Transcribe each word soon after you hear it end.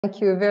Thank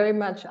you very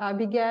much,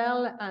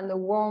 Abigail, and a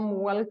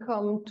warm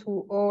welcome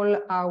to all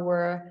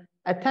our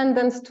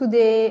attendants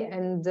today,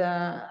 and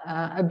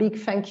a big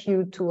thank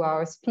you to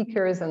our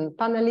speakers and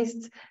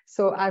panelists.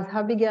 So as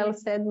Abigail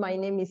said, my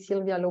name is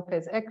Silvia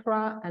Lopez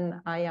Ekra,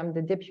 and I am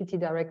the Deputy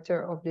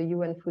Director of the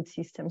UN Food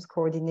Systems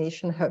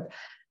Coordination Hub.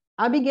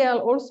 Abigail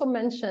also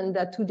mentioned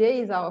that today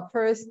is our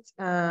first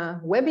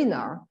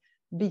webinar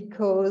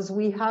because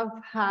we have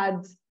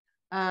had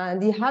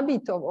the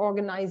habit of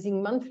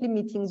organizing monthly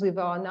meetings with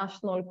our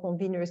national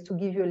conveners. To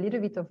give you a little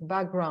bit of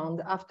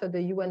background, after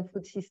the UN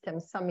Food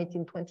Systems Summit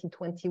in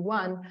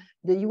 2021,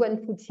 the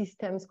UN Food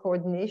Systems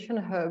Coordination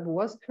Hub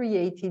was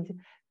created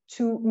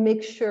to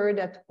make sure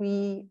that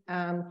we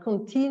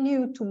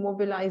continue to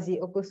mobilize the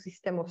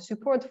ecosystem of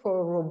support for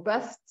a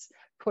robust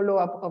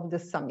follow-up of the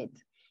summit.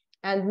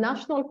 And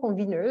national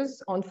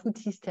conveners on food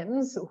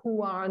systems,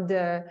 who are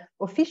the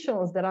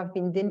officials that have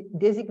been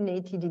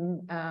designated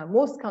in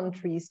most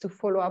countries to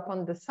follow up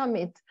on the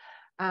summit,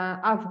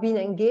 have been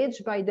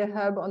engaged by the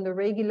hub on a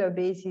regular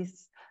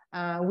basis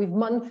with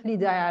monthly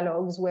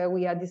dialogues where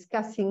we are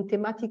discussing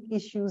thematic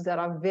issues that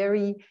are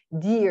very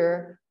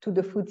dear to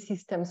the food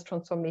systems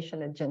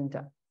transformation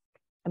agenda.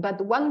 But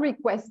one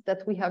request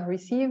that we have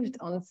received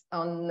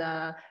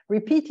on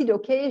repeated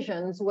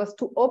occasions was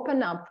to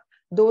open up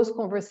those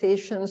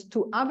conversations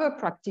to other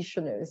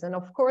practitioners. And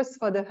of course,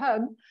 for the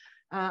hub,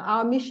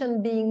 our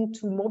mission being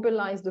to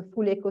mobilize the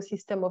full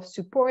ecosystem of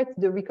support,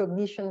 the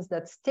recognitions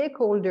that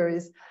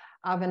stakeholders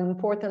have an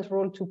important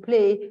role to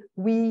play,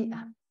 we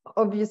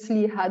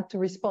obviously had to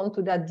respond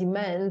to that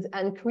demand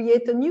and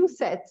create a new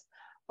set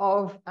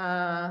of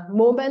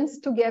moments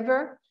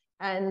together.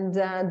 And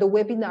the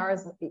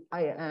webinars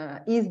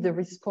is the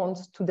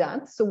response to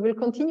that. So we'll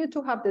continue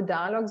to have the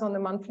dialogues on a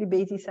monthly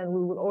basis, and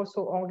we will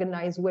also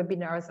organize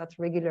webinars at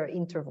regular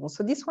intervals.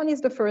 So this one is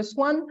the first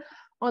one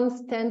on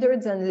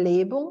standards and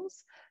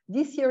labels.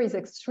 This year is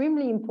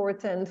extremely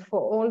important for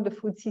all the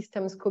food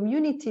systems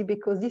community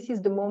because this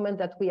is the moment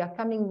that we are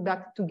coming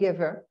back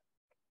together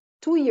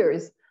 2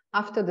 years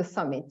after the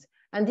summit.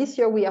 And this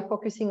year we are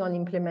focusing on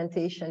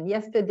implementation.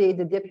 Yesterday,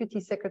 the Deputy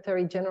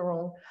Secretary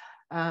General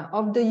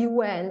of the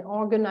UN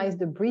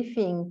organized a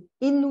briefing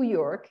in New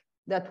York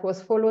that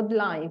was followed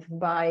live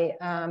by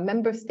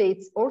member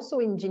states also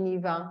in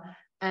Geneva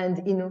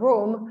and in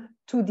Rome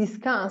to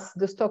discuss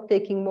the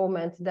stock-taking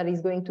moment that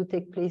is going to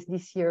take place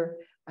this year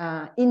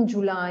in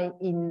July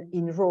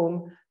in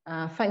Rome,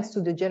 thanks to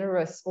the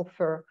generous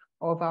offer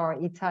of our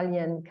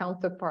Italian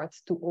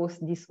counterparts to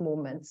host this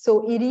moment.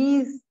 So it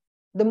is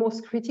the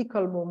most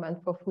critical moment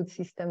for food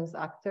systems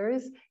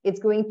actors. It's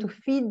going to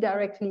feed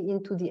directly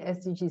into the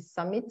SDGs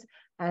summit.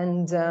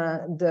 And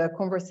the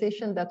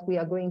conversation that we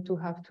are going to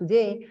have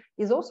today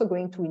is also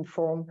going to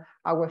inform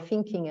our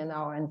thinking and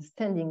our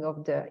understanding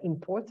of the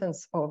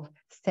importance of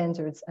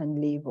standards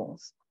and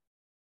labels.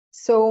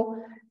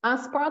 So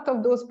as part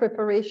of those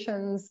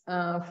preparations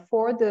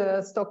for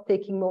the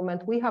stock-taking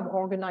moment, we have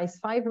organized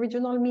 5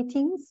 regional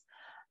meetings.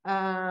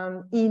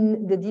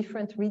 In the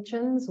different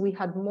regions. We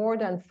had more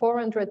than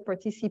 400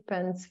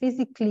 participants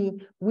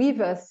physically with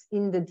us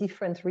in the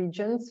different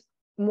regions,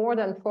 more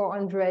than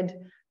 400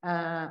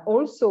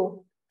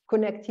 also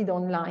connected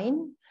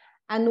online.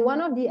 And one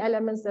of the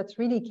elements that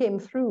really came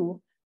through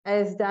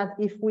is that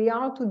if we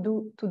are to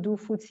do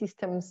food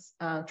systems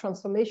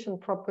transformation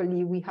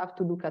properly, we have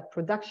to look at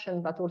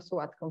production, but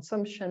also at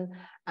consumption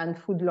and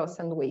food loss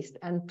and waste,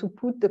 and to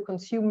put the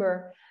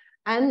consumer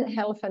and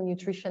health and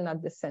nutrition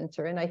at the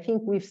center. And I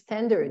think with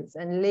standards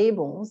and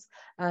labels,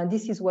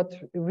 this is what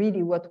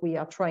we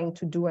are trying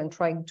to do and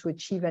trying to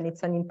achieve. And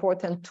it's an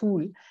important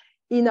tool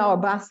in our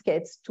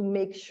baskets to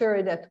make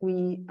sure that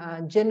we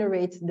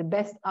generate the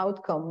best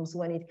outcomes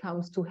when it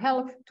comes to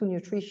health, to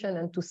nutrition,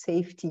 and to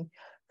safety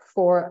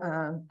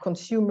for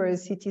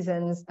consumers,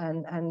 citizens,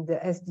 and the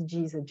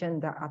SDGs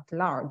agenda at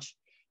large.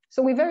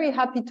 So we're very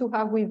happy to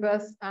have with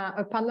us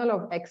a panel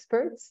of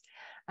experts.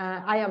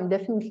 I am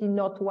definitely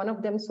not one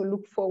of them, so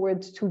look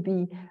forward to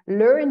be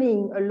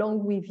learning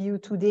along with you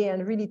today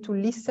and really to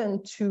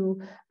listen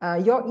to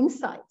your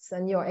insights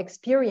and your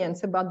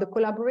experience about the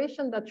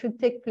collaboration that should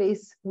take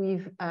place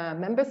with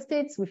member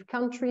states, with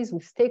countries,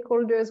 with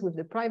stakeholders, with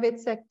the private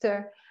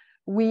sector,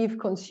 with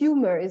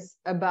consumers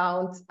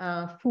about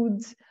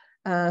food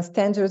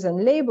standards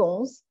and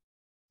labels.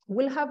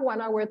 We'll have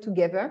 1 hour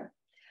together,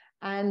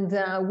 and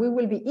we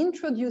will be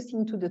introduced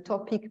into the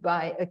topic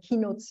by a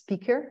keynote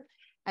speaker.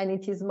 And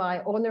it is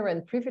my honor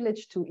and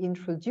privilege to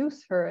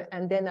introduce her,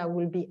 and then I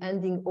will be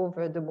handing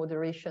over the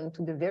moderation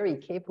to the very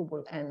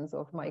capable hands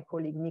of my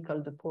colleague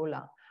Nicole De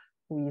Paula,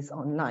 who is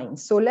online.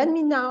 So let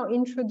me now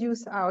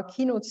introduce our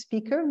keynote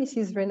speaker,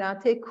 Mrs.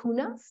 Renate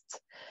Kunast.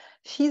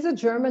 She's a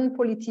German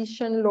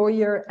politician,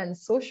 lawyer, and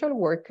social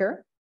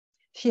worker.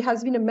 She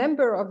has been a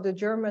member of the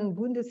German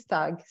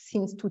Bundestag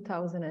since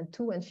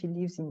 2002, and she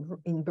lives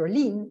in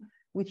Berlin,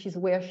 which is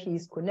where she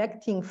is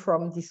connecting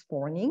from this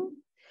morning.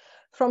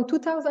 From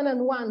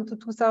 2001 to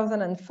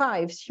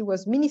 2005, she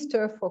was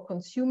Minister for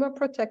Consumer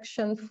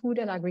Protection, Food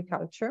and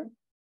Agriculture.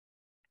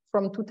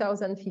 from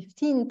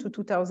 2015 to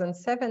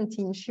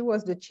 2017, she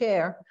was the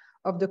chair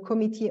of the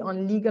Committee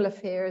on Legal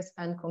Affairs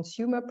and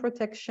Consumer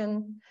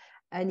Protection.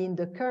 And in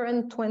the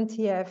current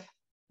 20th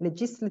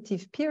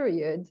legislative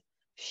period,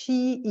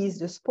 she is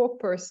the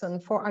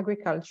spokesperson for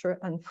agriculture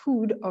and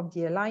food of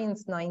the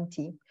Alliance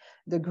 90,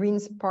 the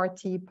Greens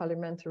Party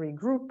parliamentary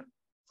group,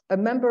 a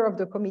member of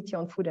the Committee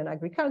on Food and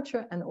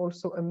Agriculture, and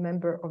also a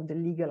member of the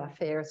Legal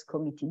Affairs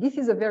Committee. This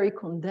is a very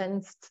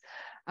condensed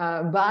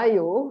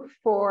bio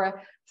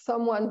for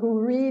someone who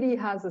really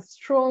has a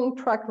strong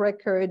track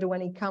record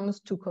when it comes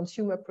to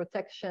consumer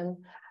protection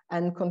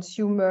and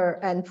consumer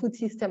and food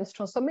systems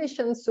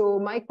transformation. So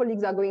my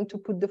colleagues are going to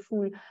put the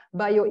full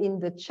bio in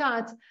the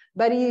chat,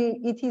 but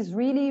it is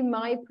really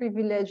my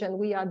privilege, and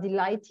we are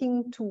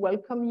delighted to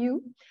welcome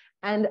you.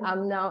 And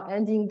I'm now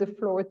handing the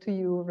floor to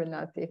you,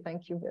 Renate.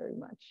 Thank you very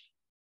much.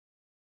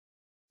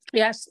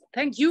 Yes,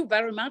 thank you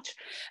very much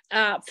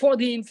for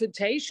the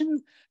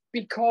invitation,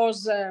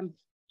 because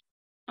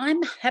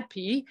I'm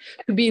happy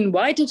to be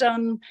invited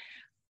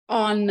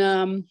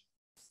on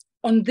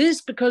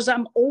this, because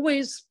I'm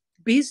always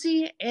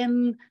busy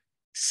in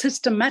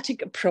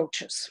systematic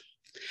approaches.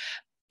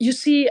 You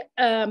see,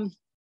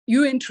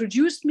 you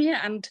introduced me,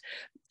 and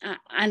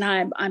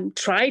I'm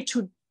trying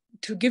to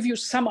give you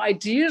some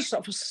ideas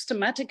of a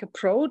systematic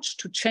approach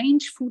to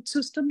change food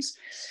systems.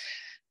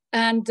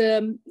 And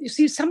you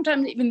see,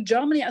 sometimes even in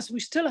Germany, as we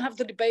still have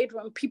the debate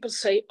when people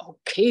say,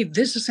 okay,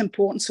 this is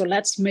important, so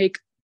let's make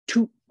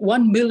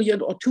 1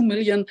 million or 2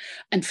 million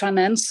and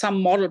finance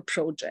some model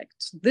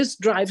projects. This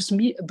drives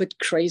me a bit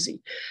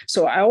crazy.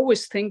 So I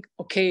always think,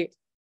 okay,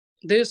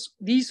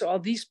 these are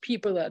these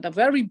people that are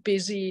very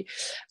busy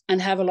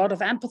and have a lot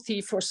of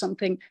empathy for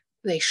something.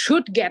 They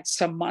should get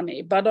some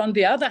money. But on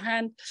the other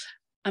hand,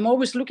 I'm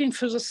always looking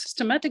for the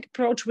systematic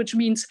approach, which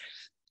means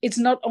it's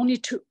not only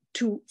to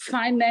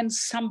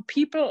finance some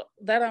people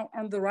that are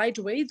on the right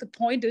way. The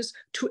point is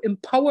to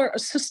empower a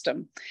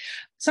system.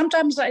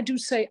 Sometimes I do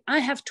say I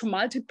have to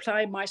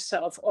multiply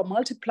myself or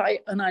multiply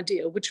an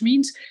idea, which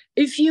means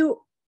if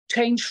you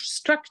change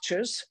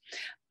structures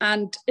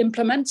and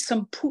implement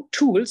some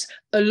tools,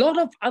 a lot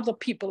of other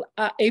people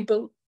are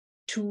able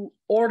to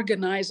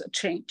organize a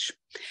change.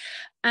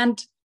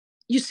 And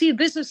you see,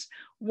 this is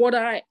what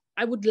I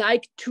would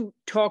like to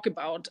talk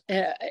about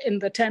in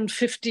the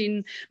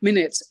 10-15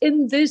 minutes.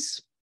 In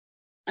this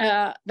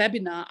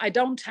webinar, I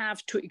don't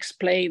have to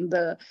explain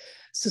the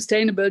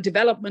Sustainable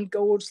Development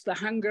Goals, the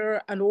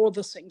hunger, and all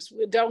the things.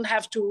 We don't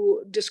have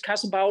to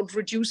discuss about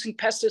reducing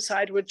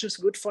pesticide, which is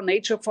good for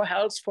nature, for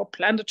health, for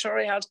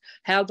planetary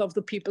health of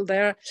the people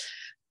there.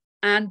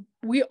 And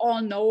we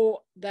all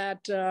know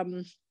that a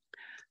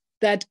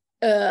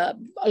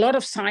lot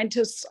of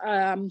scientists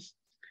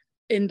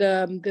in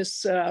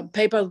this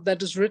paper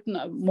that is written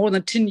more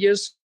than 10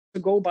 years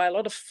ago by a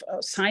lot of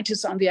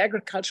scientists on the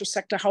agriculture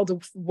sector,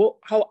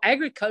 how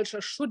agriculture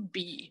should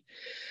be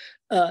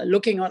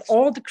looking at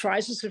all the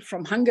crises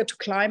from hunger to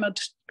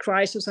climate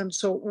crisis and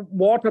so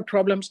water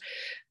problems.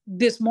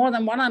 This more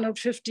than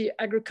 150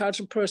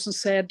 agriculture persons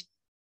said,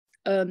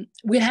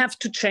 we have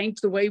to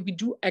change the way we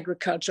do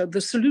agriculture.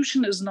 The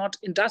solution is not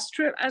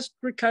industrial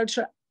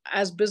agriculture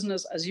as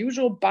business as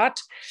usual,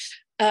 but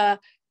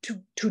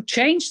to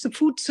change the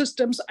food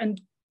systems and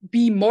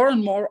be more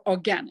and more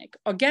organic.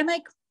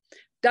 Organic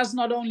does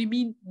not only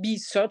mean be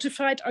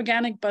certified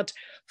organic, but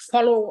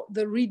follow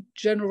the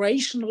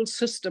regenerational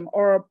system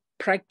or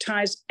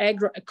practice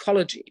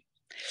agroecology.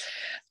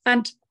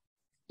 And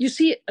you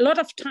see, a lot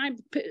of time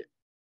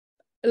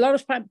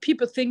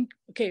people think,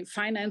 okay,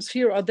 finance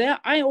here or there.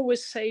 I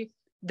always say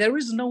there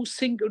is no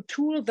single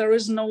tool, there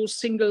is no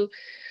single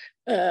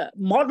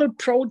model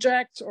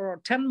project or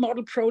 10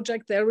 model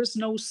project, there is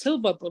no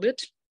silver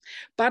bullet,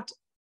 but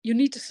you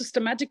need a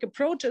systematic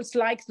approach. It's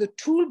like the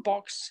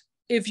toolbox.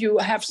 If you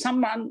have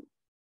someone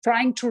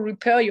trying to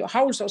repair your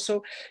house or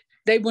so,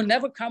 they will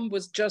never come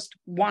with just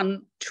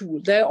one tool.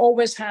 They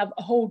always have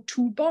a whole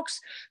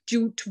toolbox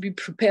due to be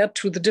prepared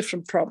to the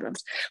different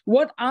problems.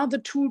 What are the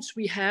tools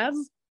we have?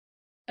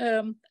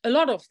 A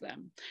lot of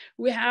them.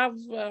 We have,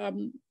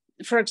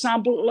 for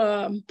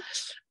example,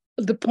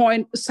 the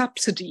point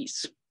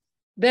subsidies.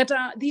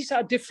 These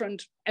are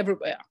different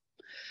everywhere.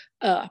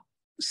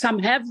 Some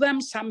have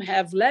them, some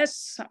have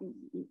less.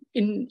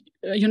 In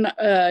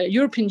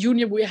European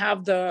Union, we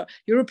have the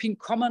European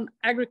Common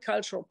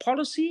Agricultural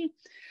Policy,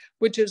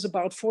 which is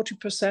about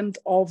 40%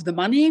 of the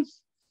money,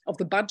 of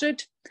the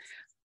budget.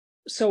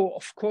 So,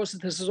 of course,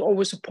 this is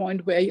always a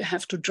point where you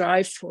have to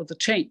drive for the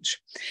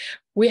change.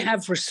 We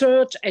have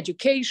research,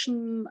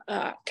 education,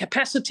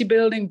 capacity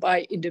building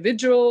by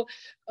individual,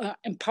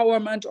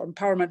 empowerment or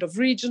empowerment of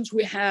regions.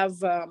 We have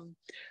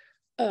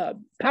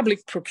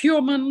public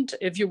procurement.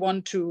 If you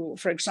want to,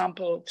 for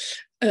example,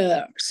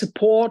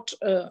 support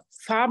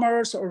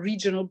farmers or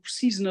regional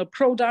seasonal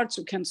products,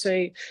 you can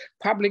say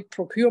public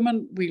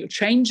procurement, we'll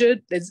change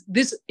it.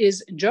 This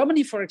is in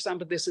Germany, for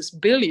example, this is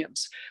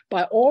billions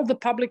by all the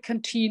public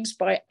canteens,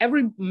 by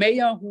every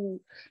mayor who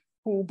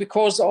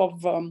because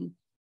of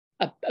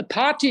a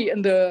party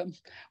in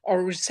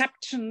or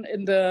reception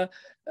in the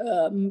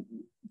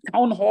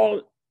town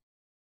hall,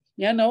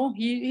 you know,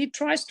 he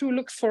tries to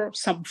look for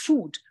some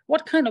food.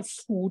 What kind of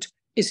food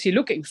is he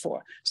looking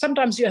for?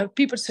 Sometimes you have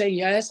people say,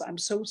 yes, I'm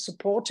so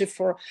supportive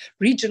for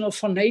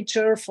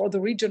nature, for the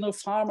regional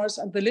farmers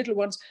and the little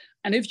ones.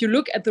 And if you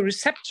look at the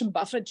reception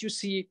buffet, you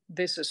see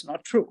this is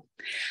not true.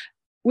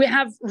 We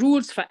have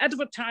rules for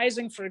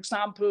advertising. For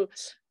example,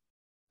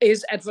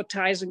 is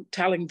advertising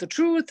telling the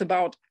truth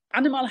about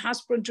animal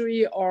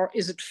husbandry, or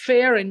is it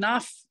fair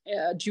enough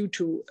due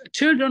to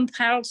children's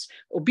health,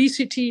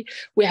 obesity?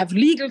 We have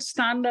legal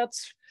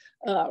standards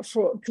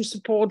to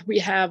support. We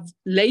have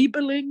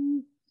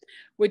labeling,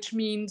 which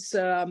means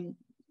do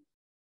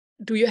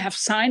you have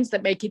signs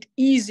that make it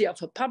easier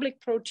for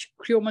public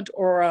procurement,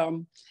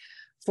 or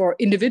for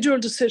individual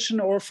decision,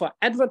 or for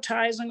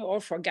advertising,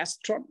 or for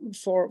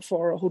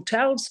for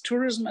hotels,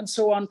 tourism, and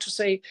so on, to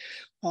say,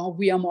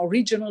 we are more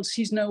regional,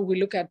 seasonal, we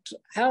look at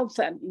health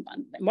and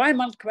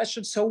environmental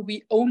questions, so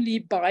we only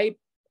buy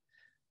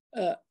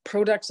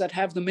products that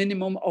have the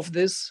minimum of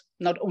this,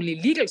 not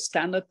only legal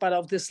standard, but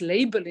of this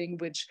labeling,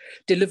 which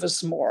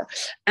delivers more.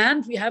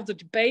 And we have the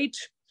debate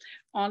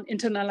on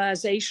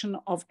internalization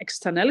of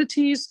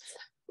externalities.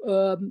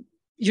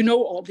 You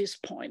know all these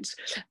points.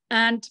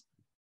 And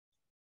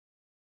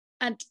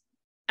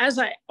as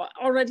I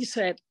already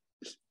said,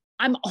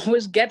 I'm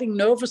always getting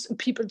nervous and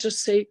people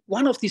just say,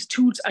 one of these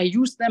tools, I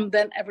use them,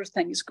 then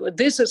everything is good.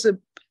 This is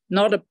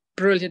not a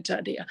brilliant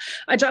idea.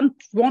 I just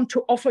want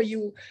to offer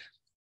you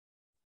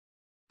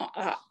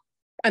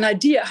an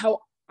idea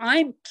how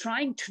I'm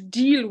trying to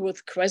deal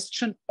with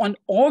question on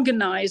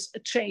organize a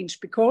change,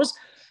 because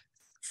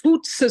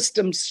food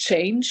systems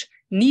change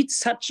needs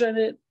such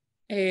a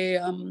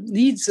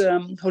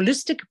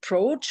holistic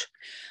approach,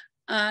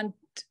 and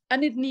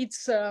it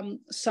needs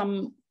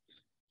some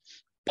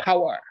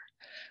power,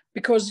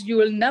 because you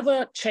will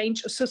never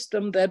change a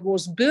system that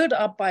was built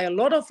up by a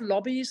lot of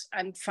lobbies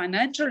and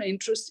financial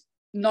interests,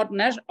 not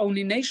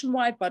only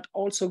nationwide, but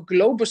also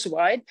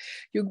global-wide.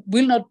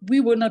 We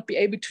will not be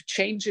able to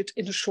change it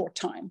in a short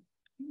time.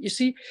 You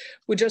see,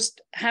 we just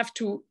have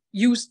to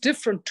use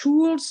different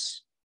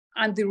tools,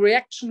 and the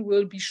reaction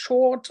will be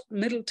short,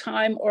 middle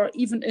time, or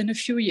even in a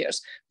few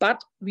years.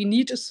 But we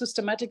need a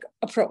systematic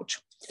approach.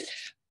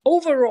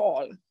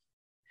 Overall,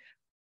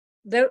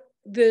 the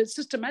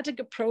systematic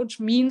approach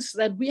means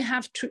that we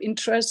have to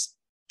interest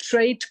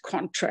trade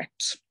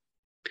contracts.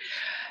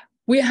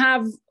 We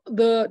have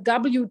the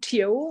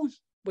WTO,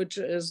 which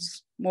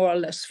is more or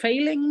less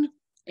failing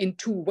in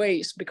two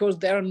ways, because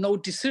there are no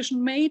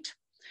decision made,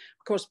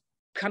 because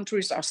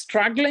countries are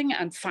struggling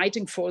and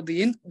fighting for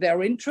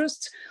their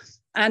interests.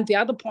 And the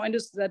other point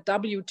is that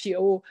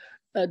WTO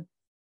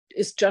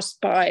is just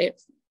by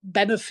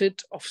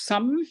benefit of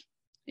some.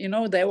 You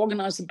know, they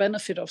organize the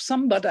benefit of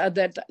some, but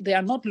that they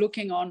are not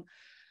looking on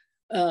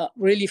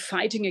really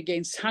fighting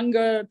against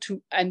hunger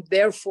and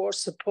therefore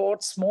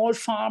support small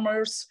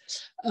farmers.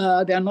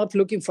 They are not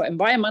looking for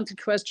environmental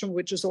question,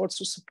 which is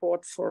also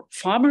support for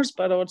farmers,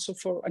 but also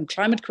and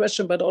climate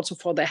question, but also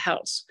for their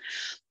health.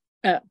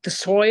 The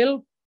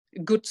soil,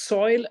 good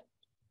soil,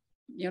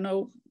 you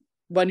know,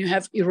 when you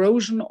have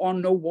erosion or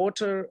no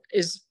water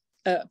is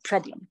a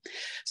problem.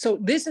 So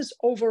this is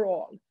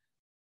overall.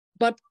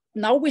 But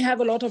now we have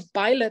a lot of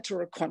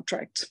bilateral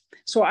contracts.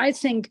 So I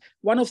think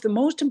one of the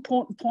most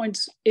important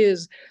points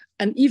is,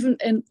 and even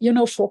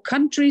for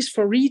countries,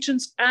 for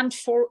regions, and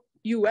for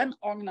UN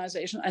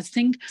organizations, I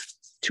think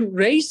to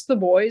raise the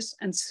voice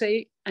and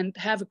say and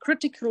have a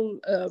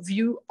critical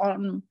view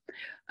on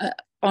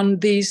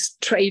these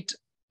trade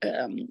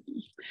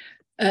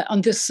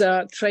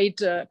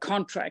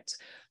contracts.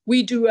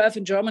 We do have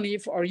in Germany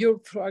or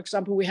Europe, for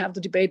example, we have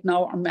the debate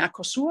now on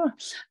Mercosur,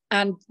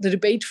 and the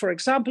debate, for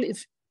example,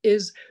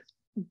 is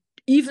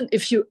even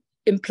if you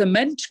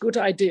implement good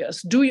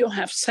ideas, do you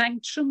have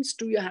sanctions?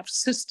 Do you have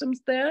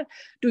systems there?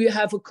 Do you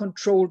have a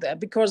control there?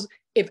 Because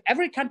if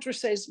every country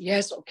says,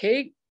 yes,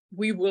 okay,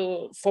 we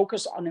will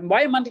focus on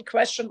environmental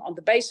question on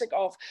the basic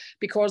of,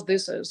 because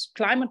this is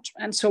climate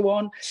and so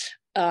on,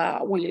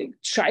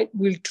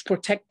 we'll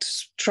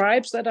protect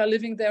tribes that are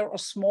living there or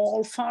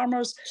small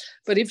farmers.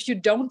 But if you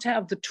don't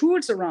have the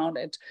tools around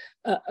it,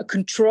 a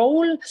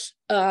control,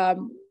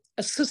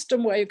 a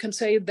system where you can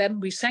say, then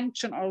we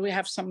sanction or we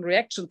have some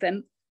reaction,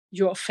 then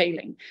you're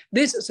failing.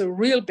 This is a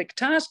real big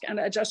task, and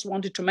I just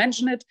wanted to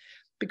mention it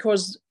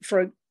because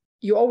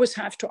you always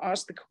have to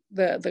ask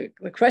the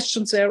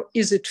questions there,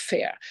 is it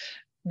fair?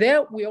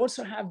 There we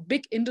also have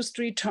big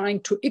industry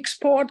trying to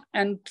export,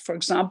 and for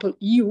example,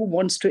 EU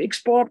wants to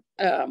export.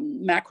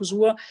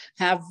 Mercosur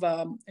have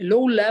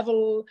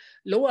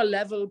lower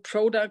level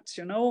products.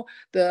 You know,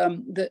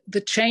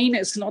 the chain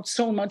is not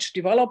so much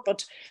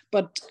developed,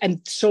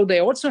 and so they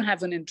also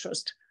have an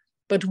interest.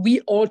 But we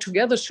all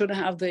together should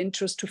have the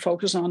interest to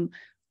focus on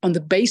the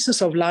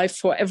basis of life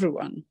for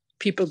everyone.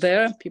 People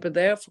there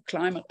for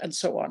climate and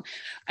so on.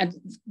 And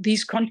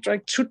these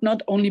contracts should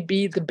not only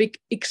be the big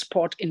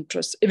export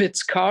interests, if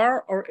it's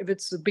car or if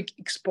it's the big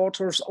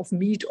exporters of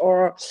meat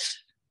or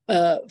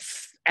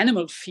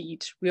animal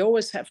feed. We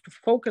always have to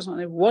focus on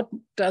it. What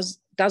does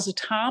it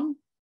harm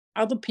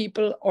other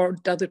people or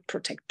does it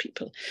protect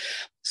people?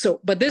 So,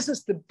 but this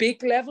is the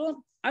big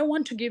level. I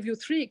want to give you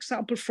 3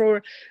 examples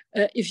for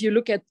if you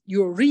look at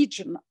your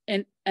region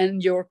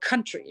and your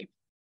country.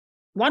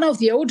 One of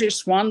the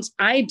oldest ones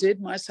I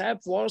did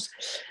myself was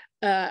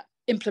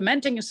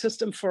implementing a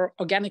system for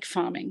organic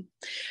farming.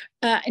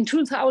 In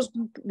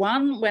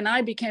 2001, when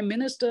I became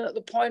minister,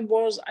 the point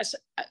was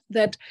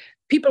that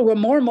people were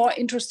more and more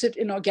interested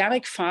in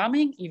organic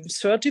farming, even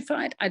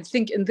certified. I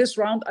think in this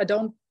round, I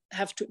don't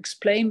have to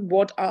explain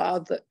what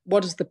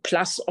is the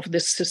plus of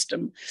this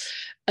system.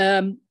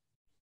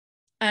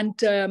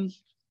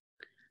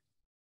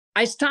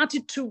 I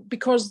started to,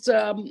 because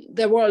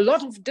there were a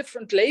lot of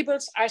different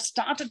labels, I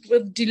started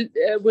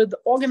with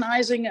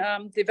organizing,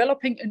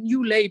 developing a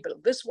new label.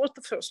 This was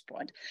the first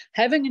point.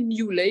 Having a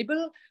new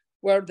label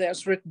where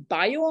there's written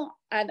bio,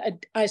 and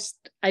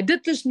I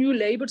did this new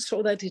label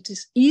so that it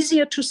is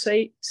easier to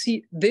say,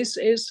 see, this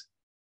is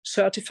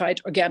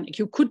certified organic.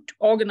 You could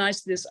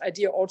organize this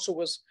idea also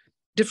with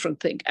different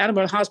thing,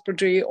 animal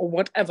husbandry or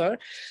whatever,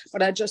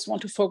 but I just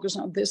want to focus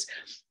on this.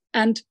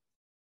 And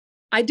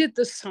I did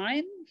the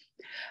sign.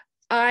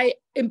 I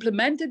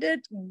implemented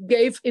it,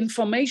 gave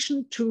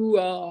information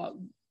to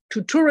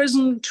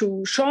tourism,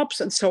 to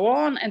shops, and so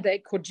on, and they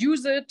could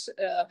use it,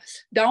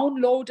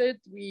 download it.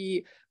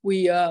 We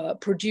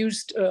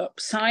produced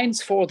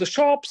signs for the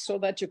shops so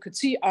that you could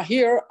see,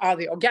 here are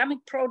the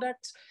organic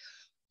products.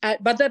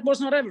 But that was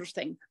not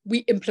everything. We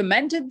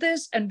implemented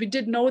this, and we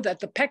did know that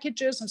the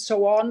packages and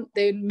so on,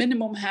 they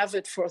minimum have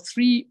it for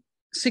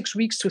 6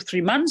 weeks to 3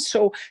 months.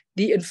 So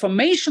the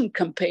information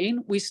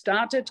campaign we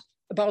started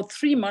about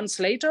 3 months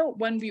later,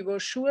 when we were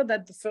sure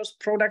that the first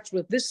products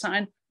with this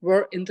sign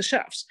were in the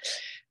shelves.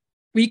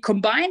 We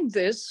combined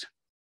this,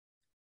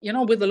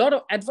 with a lot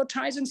of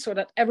advertising so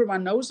that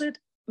everyone knows it.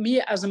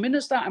 Me as a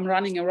minister, I'm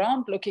running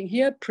around, looking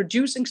here,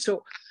 producing,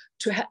 so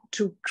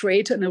to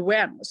create an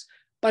awareness.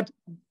 But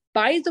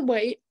by the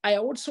way, I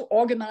also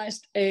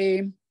organized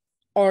an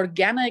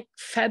organic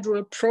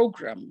federal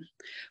program,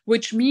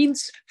 which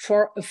means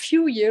for a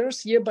few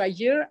years, year by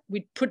year,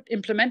 we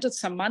implemented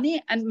some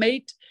money and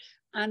made.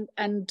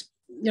 And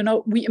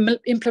we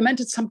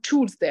implemented some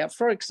tools there.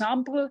 For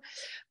example,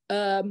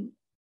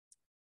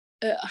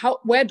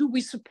 where do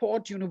we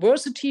support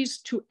universities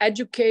to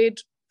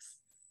educate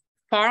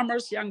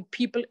farmers, young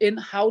people, in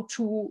how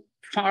to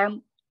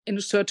farm in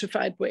a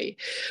certified way?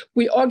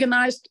 We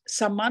organized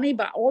some money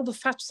by all the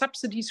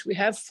subsidies we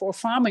have for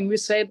farming. We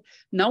said,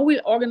 now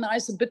we'll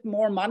organize a bit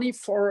more money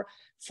for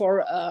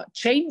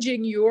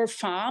changing your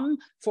farm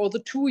for the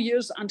 2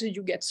 years until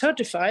you get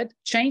certified.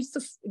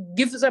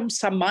 Give them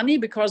some money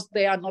because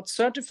they are not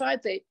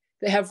certified. They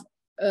have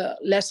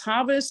less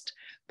harvest,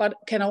 but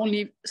can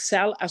only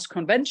sell as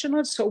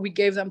conventional. So we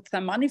gave them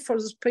some money for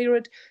this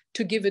period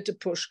to give it a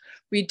push.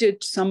 We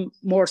did some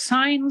more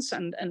signs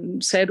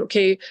and said,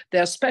 okay,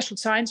 there are special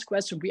science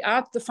questions. We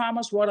asked the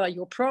farmers, what are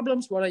your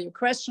problems? What are your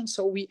questions?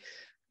 So we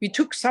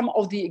took some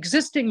of the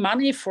existing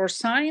money for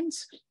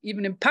science,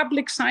 even in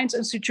public science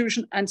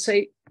institution, and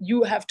say,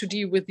 you have to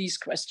deal with these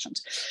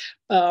questions.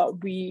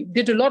 We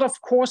did a lot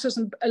of courses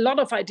and a lot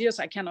of ideas.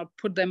 I cannot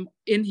put them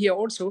in here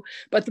also.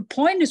 But the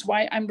point is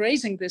why I'm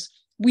raising this.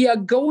 We are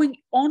going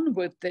on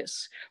with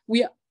this.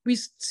 We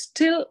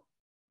still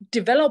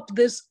develop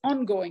this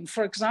ongoing.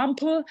 For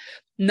example,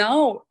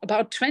 now,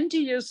 about 20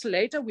 years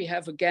later, we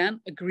have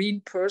again a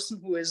green person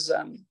who is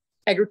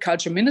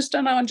agriculture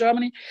minister now in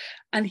Germany.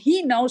 And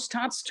he now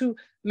starts to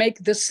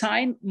make the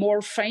sign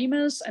more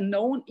famous and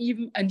known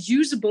even and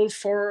usable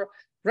for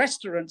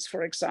restaurants,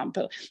 for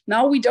example.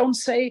 Now we don't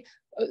say,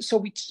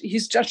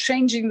 he's just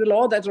changing the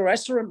law that a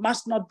restaurant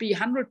must not be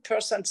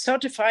 100%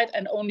 certified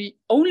and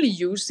only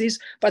use this,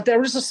 but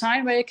there is a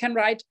sign where you can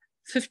write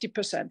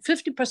 50%.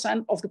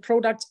 50% of the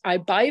products I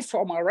buy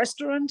from our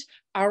restaurant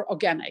are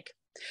organic.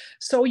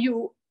 So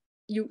you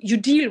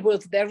deal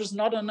with, there is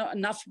not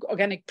enough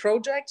organic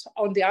projects.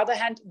 On the other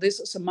hand, this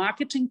is a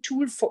marketing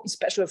tool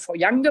especially for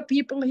younger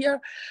people here.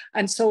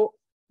 And so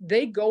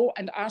they go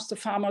and ask the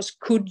farmers,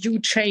 could you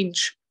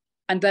change?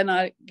 And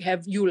then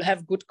you'll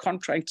have good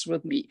contracts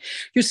with me.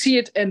 You see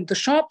it in the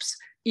shops,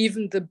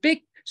 even the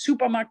big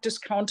supermarket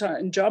discounter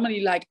in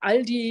Germany, like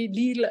Aldi,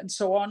 Lidl, and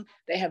so on.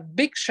 They have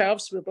big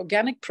shelves with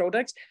organic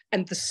products,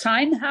 and the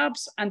sign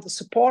helps and the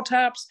support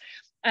helps.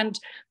 And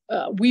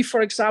we,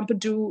 for example,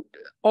 do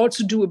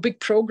a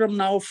big program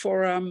now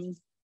for,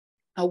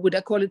 how would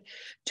I call it,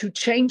 to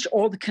change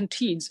all the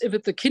canteens. If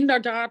it's the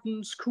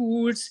kindergarten,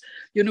 schools,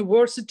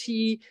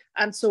 university,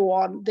 and so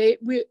on,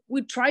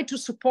 we try to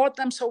support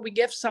them. So we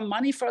give some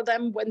money for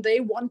them when they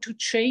want to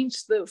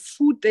change the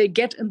food they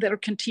get in their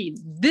canteen.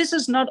 This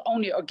is not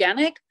only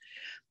organic.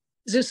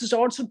 This is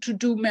also to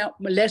do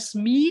less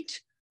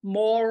meat,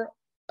 more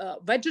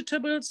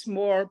vegetables,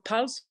 more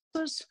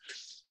pulses.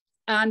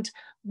 And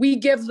we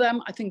give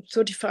them, I think,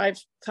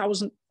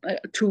 35,000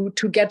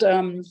 to get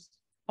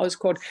how it's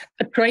called,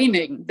 a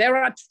training. There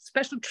are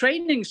special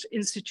training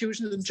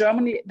institutions in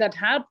Germany that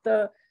help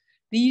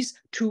these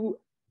to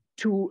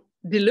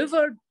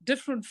deliver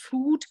different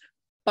food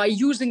by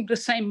using the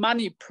same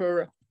money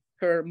per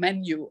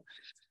menu.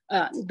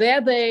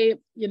 There they,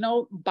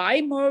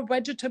 buy more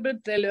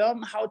vegetables. They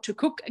learn how to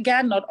cook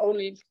again, not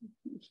only,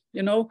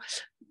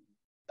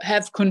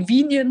 have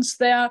convenience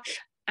there.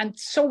 And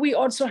so we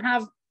also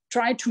have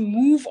tried to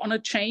move on a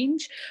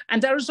change.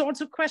 And there is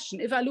also a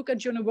question, if I look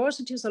at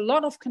universities, a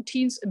lot of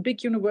canteens in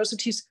big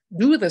universities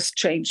do this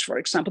change, for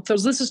example. So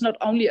this is not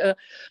only a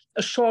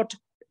short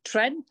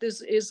trend,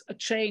 this is a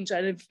change.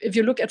 And if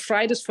you look at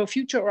Fridays for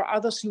Future or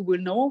others, you will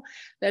know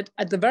that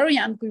at the very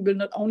end, we will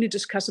not only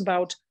discuss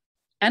about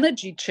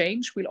energy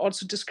change, we'll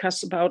also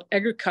discuss about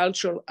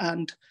agricultural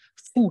and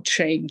food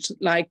change,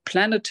 like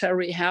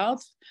planetary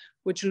health,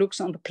 which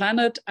looks on the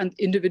planet, and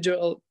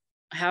individual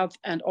health,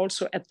 and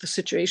also at the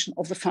situation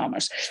of the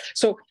farmers.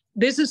 So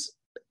these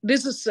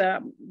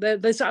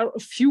are a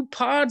few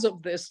parts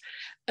of this.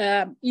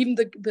 Even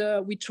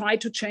we try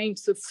to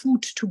change the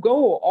food to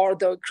go, or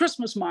the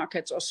Christmas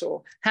markets or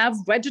so, have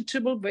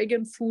vegetable,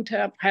 vegan food,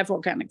 have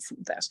organic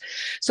food there.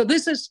 So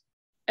this is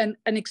an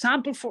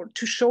example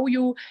to show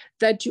you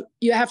that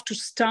you have to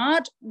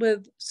start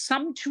with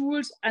some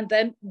tools and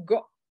then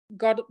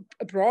got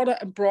a broader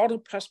and broader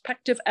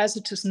perspective as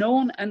it is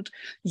known, and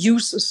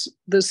uses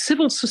the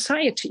civil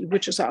society,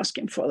 which is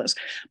asking for this.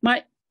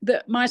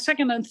 My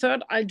second and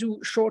third, I'll do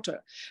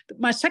shorter.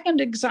 My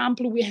second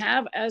example we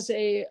have as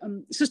a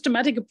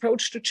systematic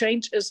approach to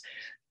change is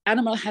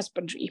animal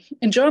husbandry.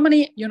 In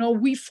Germany,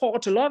 we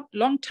fought a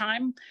long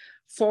time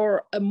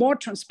for more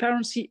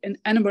transparency in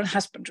animal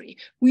husbandry.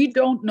 We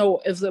don't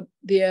know if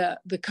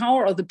the cow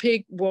or the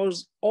pig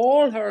was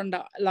all her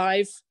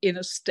life in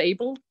a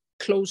stable,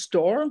 closed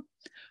door,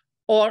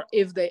 or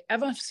if they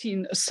ever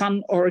seen a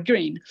sun or a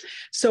green.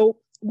 So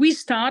we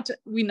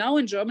now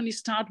in Germany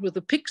start with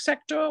the pig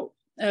sector.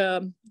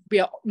 We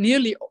are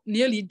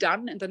nearly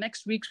done. In the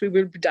next weeks, we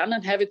will be done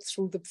and have it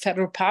through the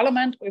federal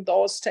parliament with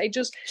all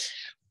stages.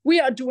 We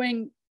are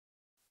doing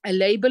a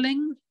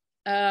labeling,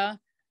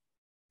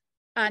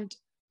 and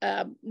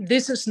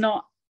this is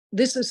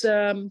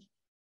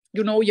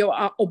you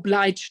are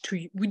obliged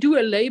to. We do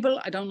a label.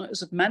 I don't know,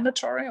 is it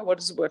mandatory or what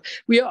is the word?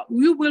 We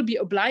will be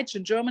obliged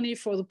in Germany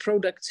for the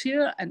products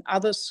here, and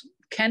others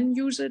can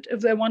use it if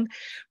they want.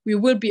 We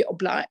will be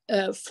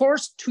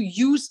forced to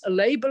use a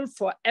label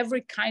for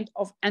every kind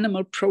of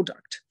animal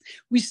product.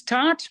 We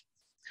start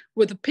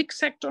with the pig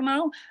sector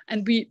now,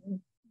 and we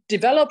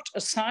developed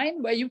a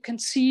sign where you can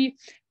see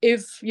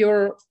if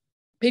your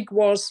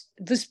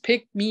this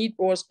pig meat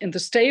was in the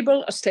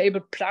stable, a stable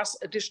plus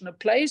additional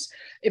place,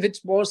 if it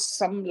was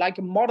some like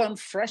a modern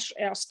fresh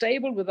air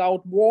stable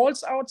without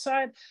walls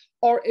outside,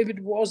 or if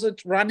it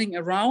wasn't running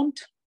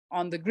around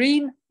on the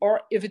green, or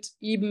if it's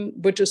even,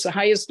 which is the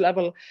highest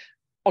level,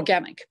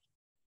 organic.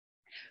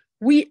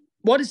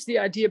 What is the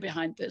idea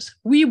behind this?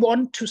 We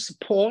want to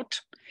support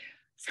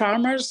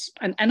farmers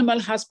and animal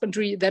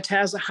husbandry that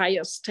has a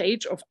higher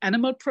stage of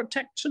animal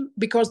protection,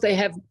 because they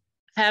have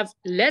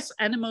less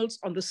animals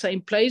on the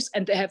same place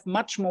and they have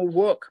much more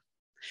work.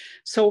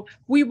 So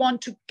we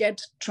want to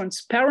get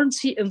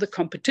transparency in the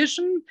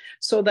competition,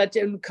 so that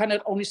you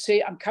cannot only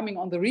say, I'm coming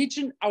out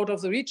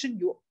of the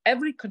region.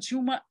 Every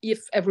consumer,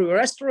 every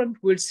restaurant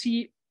will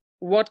see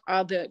what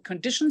are the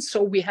conditions.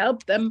 So we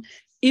help them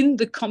in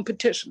the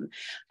competition.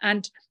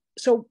 And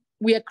so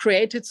we have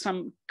created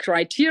some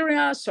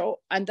criteria.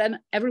 And then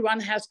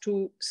everyone has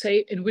to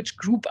say in which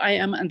group I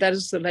am, and that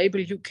is the label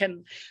you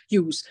can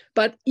use.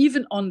 But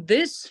even on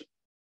this,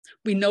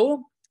 we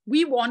know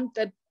we want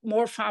that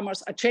more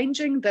farmers are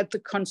changing, that the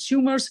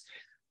consumers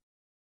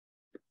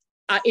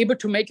are able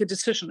to make a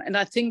decision. And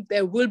I think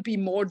there will be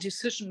more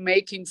decision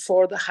making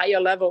for the higher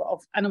level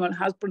of animal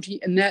husbandry.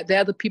 And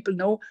there the people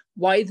know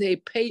why they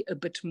pay a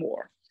bit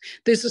more.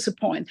 This is a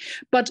point.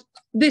 But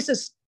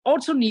this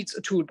also needs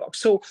a toolbox.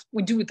 So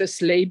we do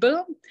this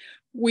label.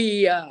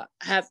 We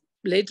have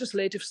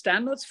legislative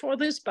standards for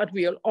this, but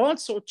we'll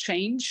also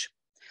change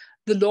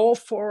the law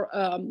for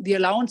the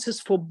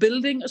allowances for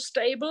building a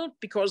stable,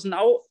 because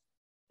now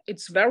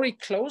it's very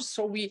close.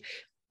 So we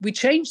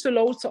change the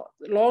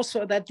law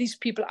so that these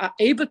people are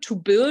able to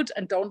build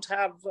and don't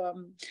have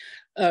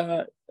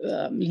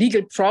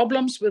legal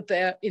problems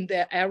in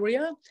their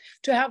area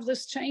to have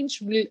this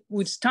change.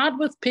 We'll start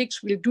with pigs.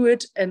 We'll do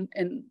it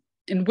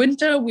in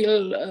winter.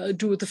 We'll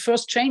do the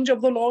first change of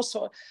the law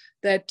so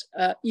that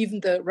even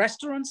the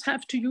restaurants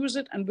have to use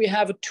it. And we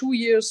have a 2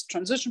 years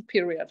transition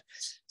period.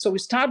 So we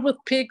start with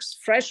pigs,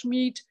 fresh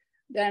meat,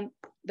 then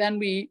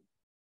we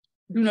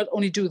do not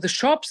only do the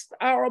shops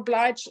are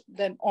obliged,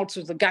 then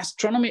also the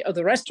gastronomy or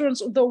the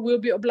restaurants, although will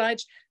be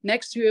obliged.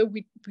 Next year,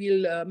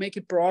 we'll make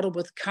it broader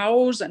with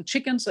cows and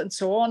chickens and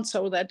so on,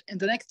 so that in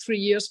the next 3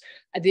 years,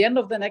 at the end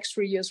of the next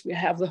 3 years, we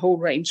have the whole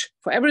range.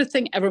 For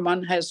everything,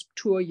 everyone has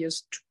 2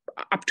 years,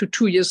 up to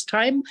 2 years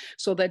time,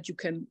 so that you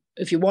can,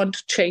 if you want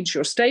to change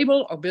your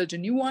stable or build a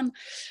new one,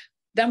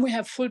 then we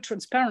have full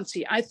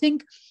transparency. I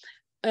think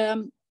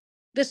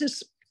this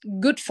is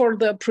good for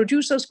the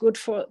producers, good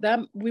for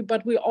them,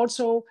 but we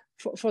also,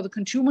 for the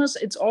consumers,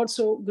 it's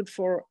also good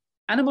for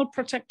animal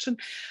protection,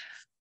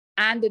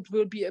 and it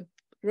will be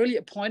really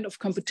a point of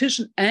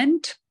competition.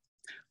 And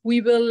we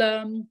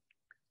will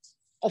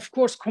of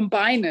course,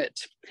 combine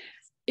it.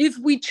 If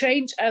we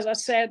change, as I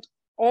said,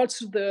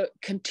 also the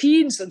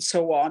canteens and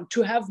so on,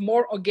 to have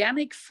more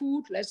organic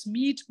food, less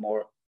meat,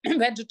 more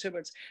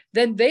vegetables,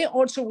 then they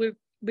also will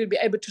be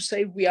able to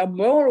say we are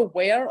more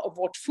aware of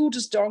what food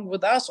is doing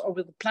with us or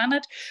with the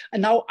planet.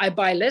 And now I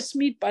buy less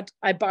meat, but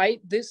I buy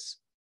this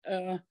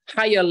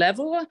higher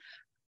level.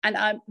 And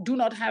I do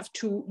not have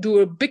to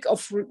do a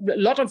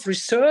lot of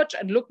research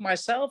and look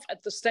myself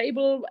at the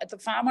stable, at the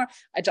farmer.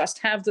 I just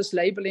have this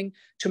labeling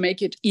to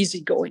make it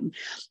easygoing.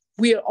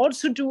 We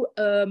also do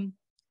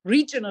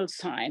regional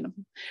sign.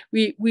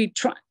 We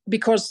try,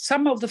 because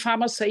some of the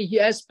farmers say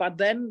yes, but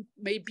then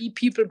maybe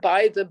people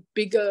buy the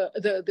bigger,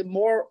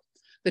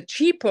 the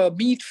cheaper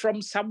meat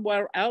from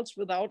somewhere else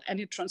without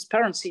any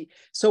transparency.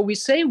 So we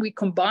say we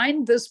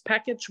combine this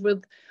package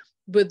with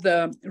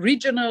the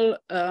regional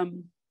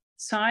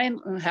sign,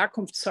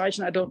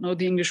 Herkunftszeichen, I don't know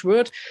the English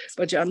word,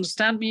 but you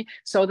understand me,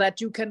 so that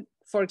you can,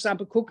 for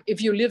example, cook.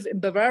 If you live in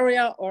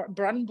Bavaria or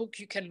Brandenburg,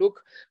 you can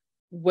look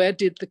where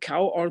did the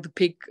cow or the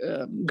pig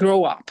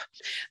grow up.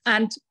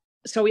 And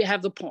so we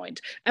have the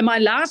point. And my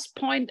last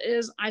point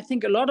is, I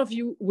think a lot of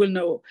you will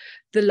know,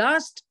 the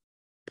last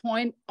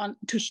point on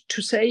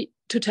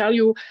to tell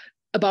you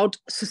about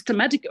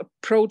systematic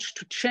approach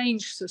to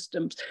change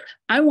systems.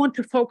 I want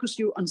to focus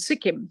you on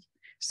Sikkim.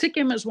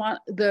 Sikkim is one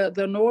of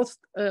the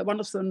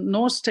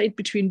north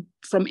states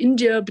from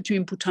India,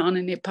 between Bhutan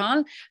and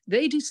Nepal.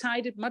 They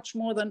decided much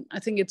more than, I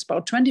think it's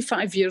about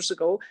 25 years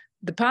ago,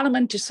 the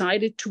parliament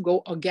decided to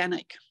go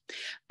organic.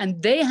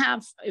 And they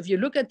have, if you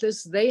look at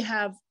this, they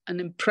have an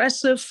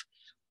impressive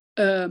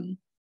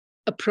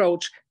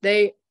approach.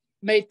 They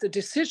made the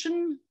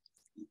decision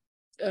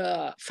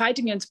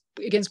fighting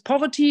against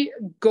poverty,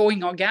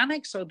 going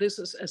organic. So this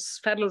is a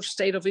federal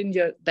state of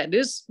India that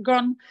is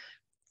gone.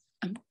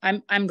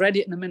 I'm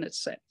ready in a minute,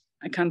 so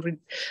I can't read.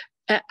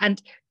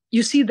 And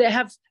you see, they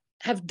have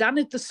done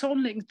it the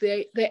Solent.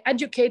 They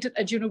educated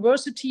at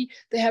university.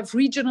 They have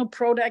regional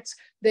products.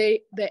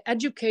 They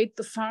educate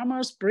the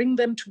farmers, bring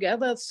them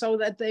together so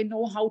that they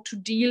know how to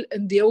deal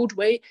in the old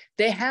way.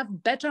 They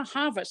have better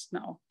harvest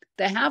now.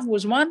 They have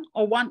with 1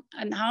 or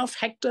 1.5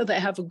 hectare, they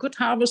have a good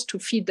harvest to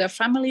feed their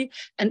family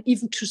and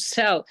even to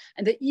sell.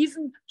 And they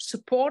even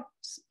support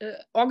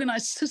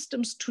organized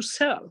systems to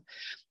sell.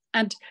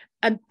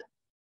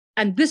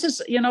 And this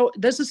is,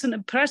 this is an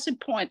impressive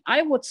point.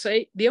 I would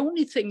say the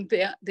only thing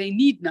they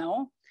need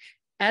now,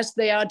 as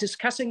they are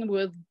discussing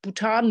with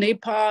Bhutan,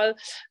 Nepal,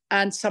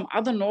 and some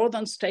other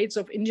northern states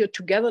of India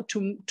together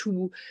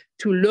to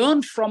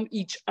learn from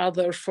each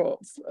other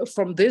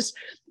from this,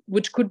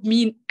 which could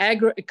mean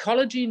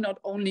agroecology, not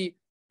only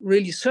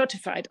really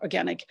certified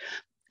organic.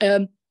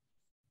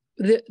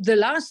 The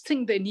last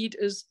thing they need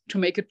is to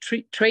make a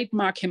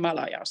trademark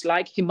Himalayas,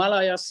 like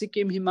Himalayas,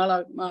 Sikkim,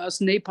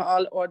 Himalayas,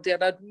 Nepal, or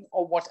Dehradun,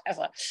 or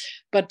whatever.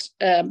 But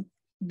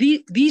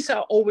these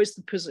are always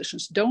the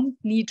positions. Don't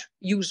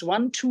use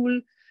one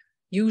tool,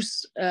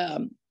 use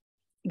the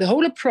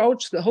whole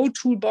approach, the whole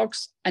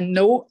toolbox, and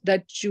know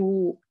that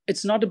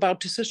it's not about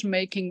decision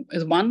making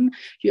with one.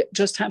 You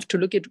just have to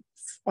look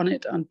on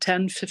it on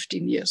 10,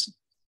 15 years.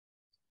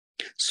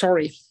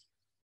 Sorry.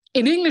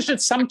 In English,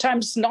 it's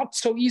sometimes not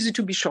so easy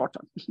to be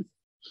shorter.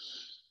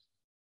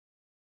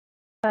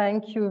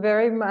 Thank you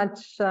very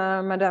much,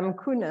 Madame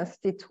Kunast.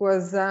 It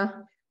was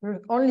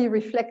only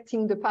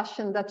reflecting the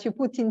passion that you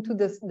put into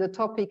the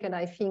topic. And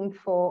I think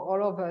for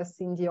all of us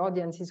in the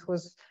audience, it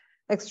was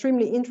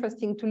extremely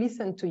interesting to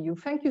listen to you.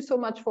 Thank you so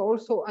much for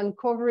also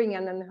uncovering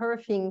and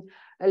unearthing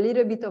a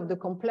little bit of the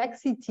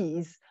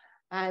complexities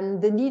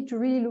and the need to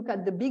really look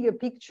at the bigger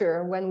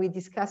picture when we're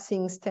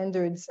discussing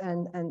standards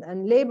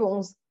and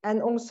labels,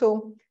 and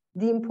also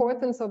the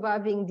importance of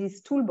having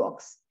this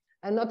toolbox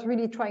and not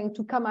really trying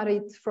to come at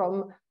it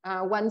from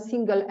one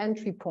single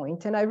entry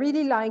point. And I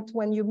really liked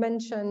when you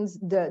mentioned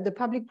the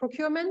public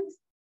procurement,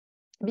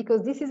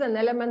 because this is an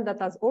element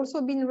that has also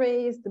been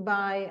raised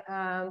by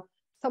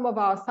some of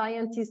our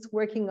scientists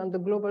working on the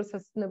Global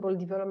Sustainable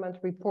Development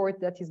Report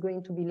that is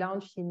going to be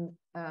launched in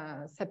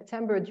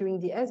September during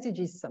the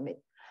SDGs Summit.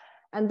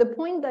 And the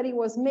point that he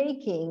was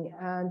making,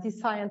 this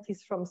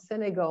scientist from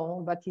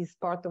Senegal, but he's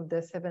part of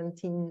the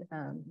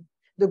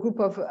the group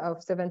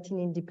of 17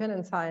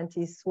 independent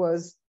scientists,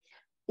 was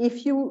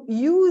if you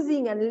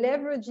using and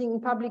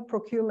leveraging public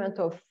procurement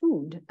of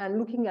food and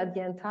looking at the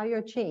entire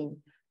chain,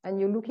 and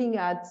you're looking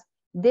at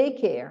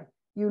daycare,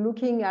 you're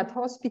looking at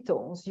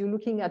hospitals, you're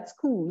looking at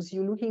schools,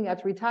 you're looking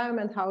at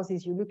retirement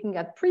houses, you're looking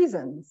at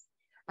prisons,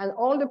 and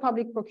all the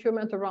public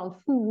procurement around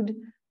food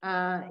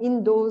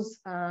in those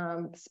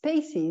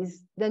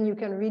spaces, then you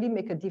can really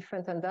make a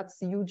difference. And that's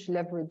huge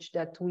leverage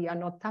that we are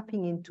not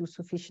tapping into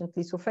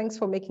sufficiently. So thanks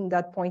for making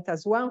that point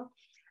as well.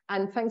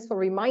 And thanks for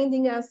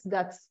reminding us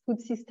that food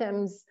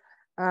systems,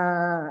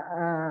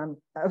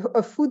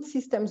 a food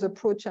systems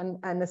approach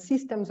and a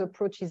systems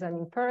approach is an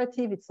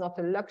imperative. It's not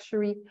a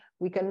luxury.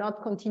 We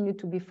cannot continue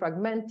to be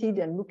fragmented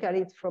and look at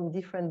it from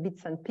different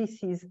bits and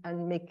pieces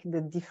and make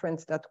the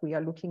difference that we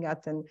are looking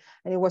at. And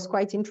it was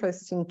quite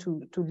interesting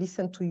to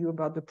listen to you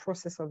about the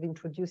process of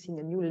introducing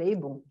a new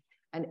label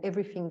and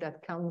everything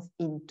that comes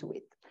into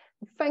it.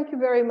 Thank you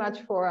very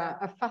much for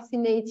a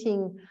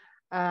fascinating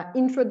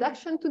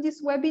introduction to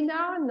this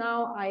webinar.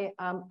 Now I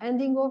am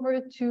handing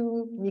over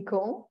to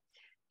Nicole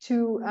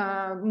to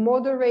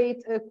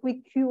moderate a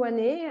quick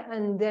Q&A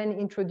and then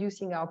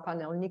introducing our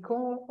panel.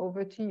 Nicole,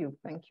 over to you.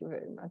 Thank you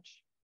very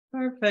much.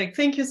 Perfect.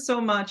 Thank you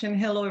so much. And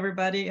hello,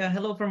 everybody.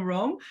 Hello from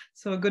Rome.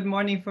 So good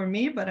morning for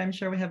me, but I'm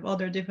sure we have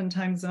other different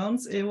time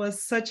zones. It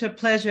was such a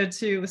pleasure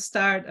to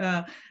start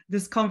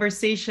this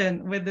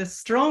conversation with the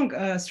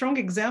strong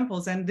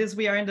examples. And this,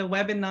 we are in the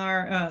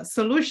webinar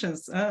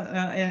solutions.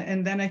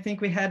 And then I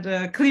think we had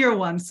a clear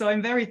one. So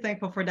I'm very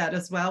thankful for that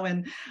as well.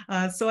 And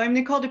so I'm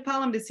Nicole de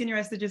Paula. I'm the Senior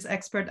SDGs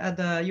Expert at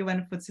the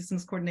UN Food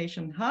Systems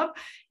Coordination Hub.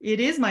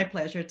 It is my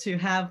pleasure to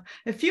have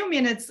a few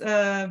minutes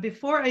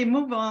before I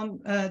move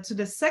on to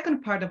the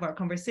second part of our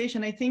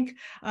conversation. I think,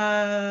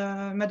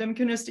 Madame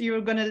Kunis, you're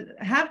going to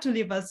have to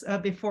leave us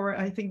before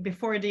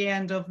the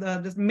end of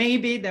this.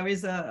 Maybe there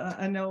is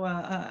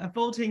a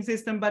voting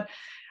system, but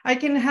I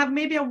can have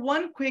maybe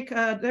one quick,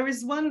 there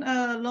is one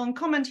long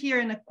comment here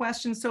and a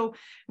question. So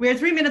we're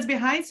 3 minutes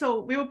behind, so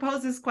we will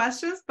pose these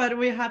questions, but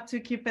we have to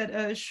keep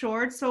it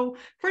short. So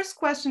first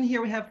question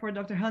here we have for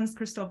Dr.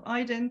 Hans-Christoph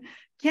Uyden.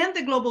 Can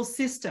the global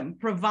system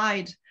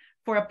provide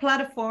for a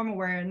platform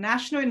where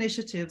national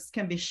initiatives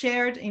can be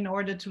shared in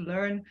order to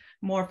learn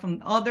more from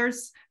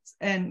others?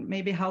 And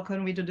maybe how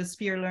can we do this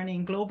peer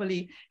learning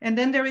globally? And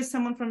then there is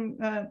someone from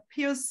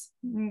Pius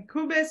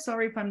Kube,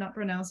 sorry if I'm not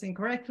pronouncing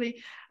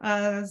correctly.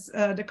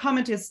 The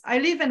comment is, I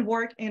live and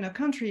work in a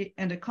country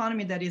and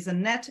economy that is a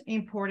net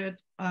importer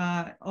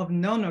of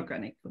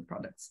non-organic food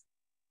products.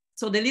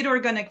 So the little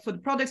organic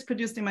food products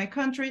produced in my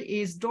country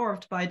is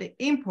dwarfed by the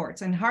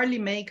imports and hardly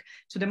make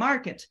to the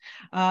market.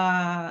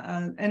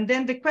 And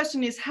then the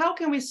question is, how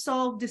can we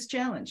solve this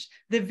challenge?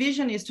 The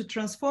vision is to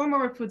transform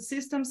our food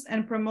systems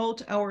and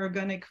promote our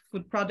organic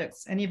food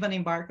products and even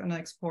embark on an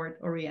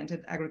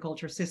export-oriented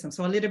agriculture system.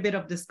 So a little bit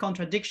of this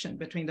contradiction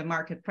between the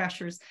market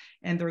pressures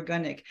and the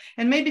organic.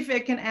 And maybe if I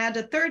can add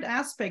a third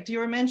aspect, you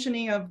were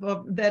mentioning of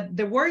that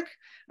the work,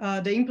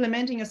 the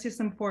implementing a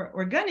system for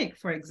organic,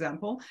 for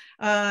example,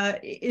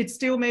 it's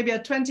still maybe a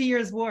 20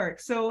 years work.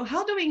 So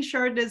how do we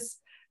ensure this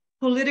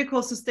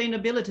political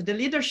sustainability, the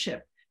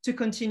leadership to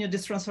continue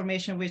this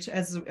transformation, which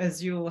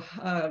as you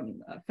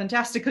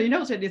fantastically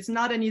noted, it's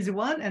not an easy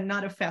one and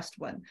not a fast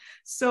one.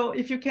 So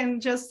if you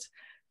can just,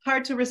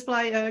 hard to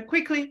reply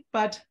quickly,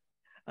 but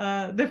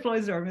the floor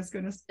is yours, Ms.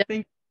 Kunis.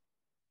 Thank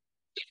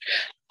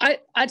you.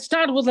 I'd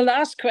start with the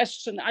last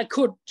question. I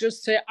could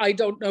just say, I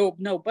don't know,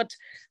 no, but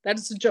that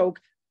is a joke.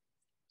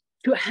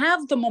 To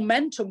have the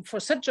momentum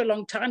for such a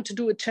long time to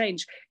do a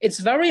change, it's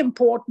very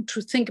important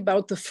to think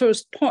about the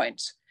first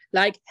points,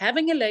 like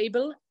having a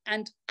label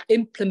and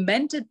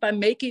implement it by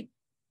making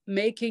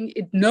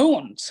it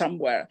known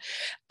somewhere,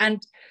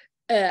 and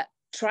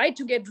try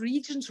to get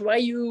regions where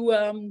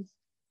you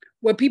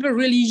where people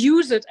really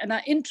use it and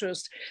are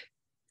interested.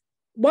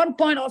 One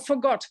point I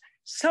forgot.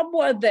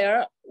 Somewhere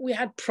there we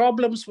had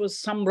problems with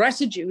some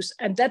residues,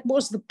 and that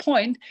was the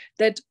point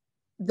that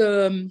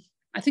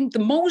I think the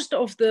most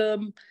of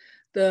the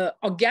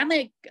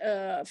organic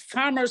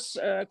farmers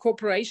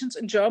corporations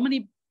in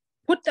Germany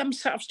put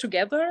themselves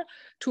together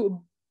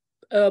to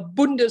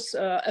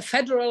a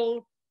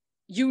federal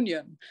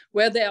union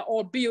where they're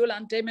all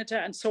Bioland, Demeter,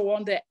 and so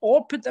on. They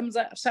all put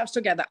themselves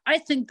together. I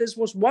think this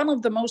was one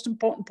of the most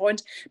important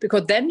points,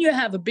 because then you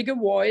have a bigger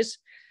voice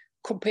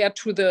compared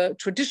to the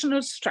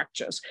traditional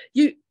structures.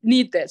 You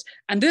need this.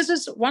 And this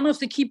is one of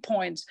the key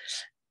points.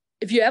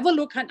 If you ever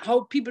look at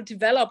how people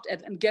developed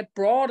it and get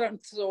broader, and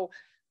so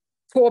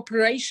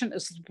cooperation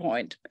is the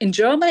point. In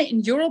Germany, in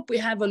Europe, we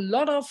have a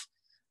lot of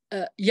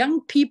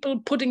young people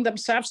putting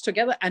themselves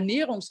together,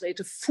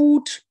 Ernährungsräte,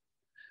 food,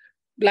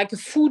 like a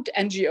food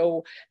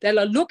NGO. They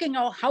are looking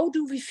at how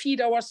do we feed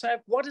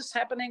ourselves, what is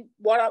happening,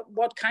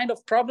 what kind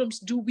of problems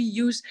do we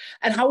use,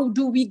 and how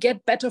do we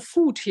get better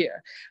food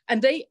here.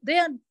 And they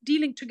are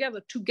dealing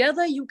together.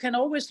 Together, you can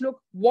always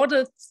look what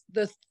is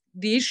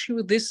the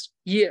issue this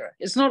year.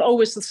 It's not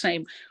always the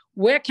same.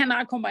 Where can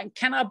I combine?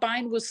 Can I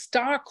bind with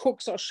star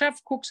cooks or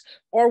chef cooks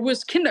or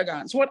with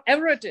kindergartens,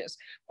 whatever it is?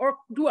 Or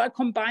do I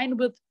combine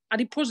with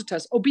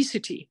adipositas,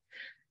 obesity,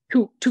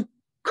 to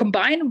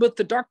combine with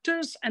the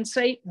doctors and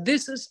say,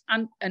 this is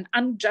an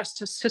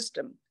unjust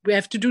system. We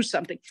have to do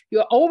something.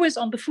 You're always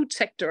on the food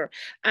sector.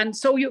 And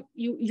so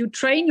you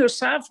train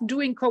yourself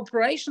doing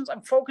cooperations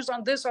and focus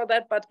on this or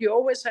that, but you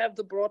always have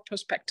the broad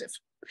perspective.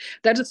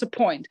 That is the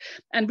point.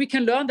 And we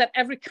can learn that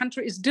every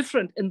country is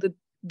different in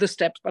the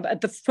steps, but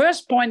at the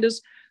first point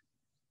is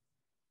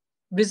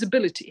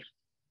visibility,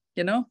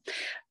 you know,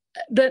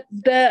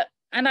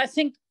 and I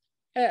think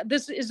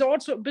this is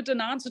also a bit an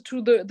answer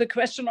to the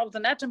question of the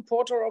net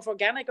importer of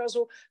organic,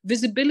 also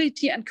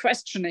visibility and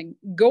questioning.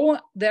 Go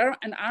there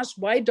and ask,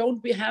 why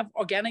don't we have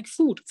organic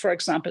food, for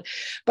example?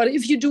 But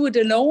if you do it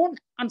alone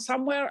and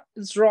somewhere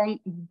it's wrong,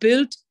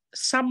 build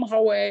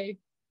somehow a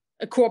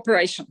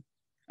cooperation,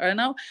 you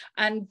know,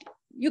 and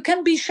you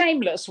can be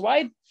shameless.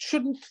 Why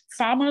shouldn't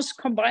farmers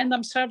combine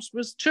themselves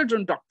with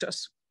children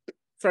doctors,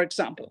 for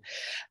example.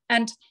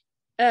 And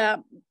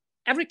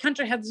every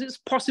country has these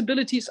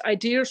possibilities,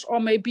 ideas, or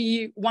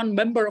maybe one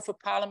member of a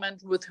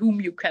parliament with whom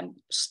you can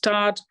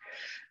start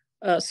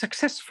a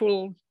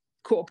successful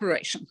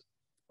cooperation,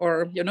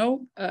 or, you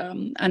know,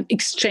 an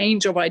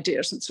exchange of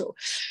ideas and so.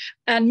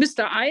 And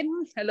Mr.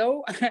 Eiden,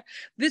 hello.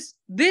 this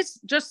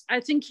just, I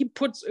think he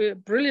puts a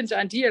brilliant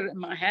idea in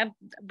my head,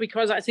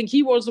 because I think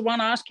he was the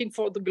one asking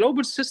for the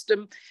global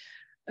system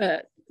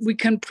we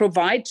can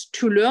provide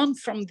to learn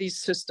from this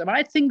system.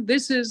 I think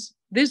this is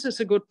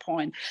a good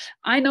point.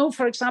 I know,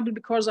 for example,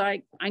 because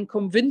I'm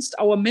convinced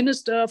our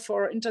Minister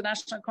for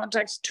International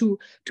Contacts to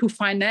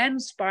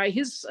finance by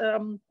his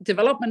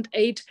development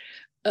aid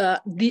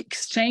the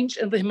exchange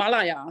in the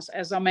Himalayas,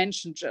 as I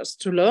mentioned,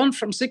 just to learn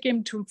from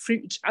Sikkim, to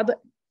free each other.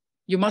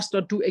 You must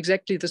not do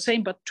exactly the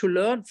same, but to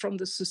learn from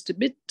the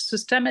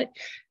systemic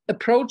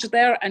approach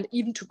there, and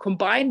even to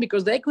combine,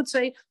 because they could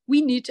say,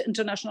 we need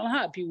international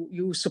help.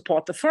 You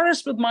support the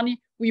forest with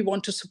money, we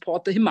want to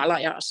support the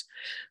Himalayas,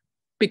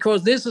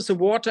 because this is a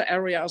water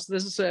areas,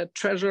 this is a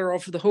treasure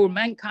of the whole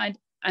mankind.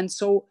 And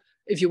so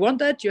if you want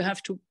that, you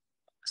have to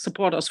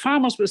support us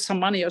farmers with some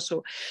money or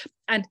so.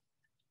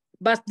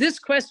 But this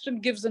question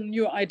gives a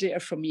new idea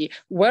for me.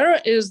 Where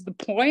is the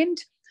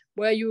point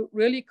where you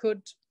really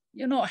could,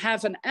 you know,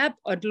 have an app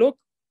and look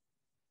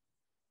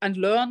and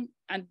learn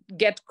and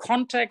get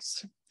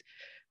contacts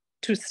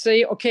to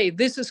say, okay,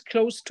 this is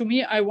close to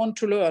me, I want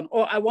to learn,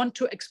 or I want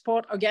to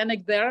export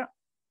organic there,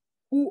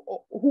 who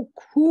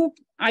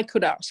I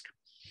could ask.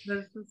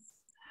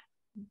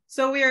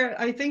 So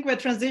I think we're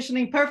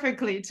transitioning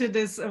perfectly to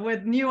this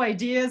with new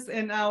ideas,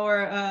 and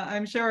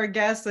I'm sure our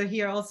guests are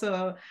here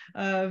also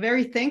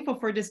very thankful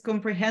for these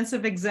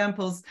comprehensive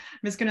examples.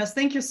 Ms. Kunas,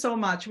 thank you so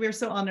much. We're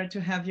so honored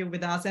to have you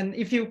with us. And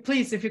if you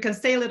can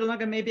stay a little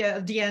longer, maybe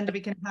at the end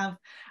we can have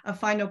a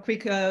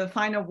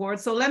final word.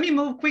 So let me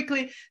move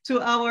quickly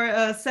to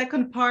our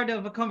second part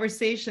of a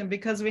conversation,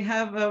 because we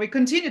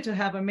continue to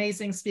have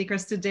amazing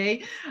speakers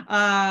today.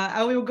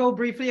 I will go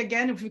briefly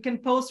again. If we can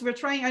post,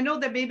 I know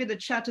that maybe the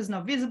chat is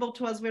not visible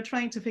to us, we're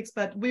trying to fix,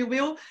 but we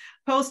will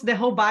post the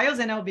whole bios,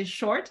 and I'll be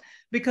short,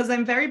 because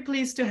I'm very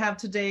pleased to have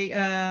today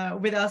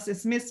with us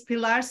is Ms.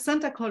 Pilar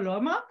Santa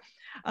Coloma,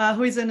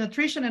 who is a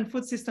Nutrition and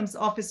Food Systems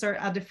Officer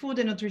at the Food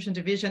and Nutrition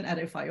Division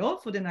at FAO,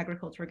 Food and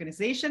Agriculture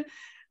Organization.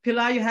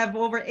 Pilar, you have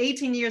over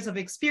 18 years of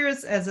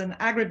experience as an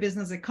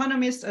agribusiness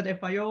economist at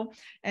FAO,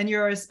 and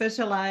you're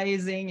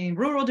specializing in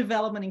rural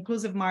development,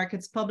 inclusive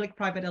markets,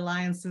 public-private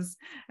alliances,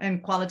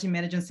 and quality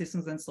management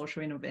systems and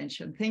social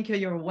innovation. Thank you.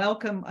 You're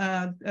welcome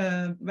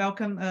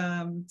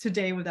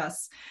today with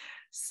us.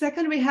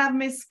 Second, we have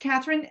Ms.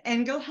 Catherine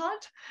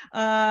Engelhardt,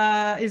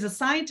 is a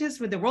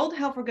scientist with the World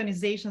Health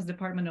Organization's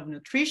Department of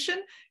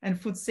Nutrition and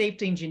Food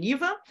Safety in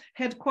Geneva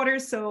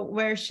headquarters,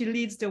 where she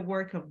leads the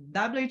work of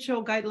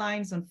WHO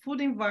guidelines on food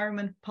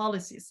environment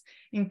policies,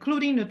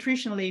 including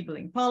nutrition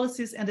labeling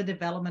policies and the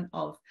development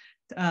of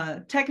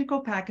technical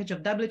package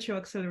of WHO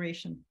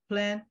acceleration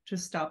plan to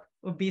stop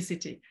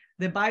obesity.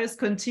 The bios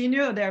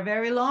continue, they're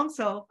very long,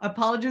 so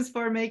apologies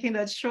for making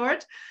that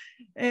short.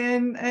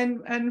 And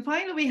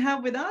finally, we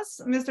have with us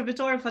Mr.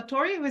 Vittorio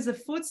Fattori, who is a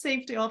food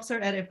safety officer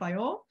at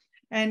FAO,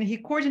 and he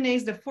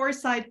coordinates the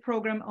Foresight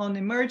program on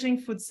emerging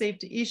food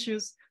safety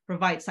issues,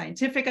 provides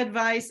scientific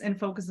advice, and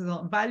focuses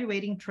on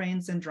evaluating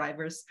trends and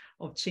drivers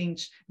of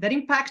change that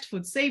impact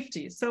food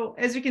safety. So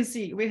as you can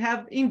see, we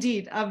have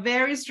indeed a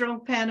very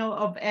strong panel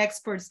of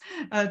experts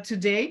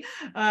today.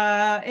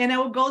 And I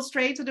will go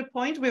straight to the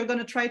point. We're going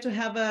to try to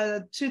have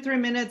a 2-3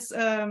 minutes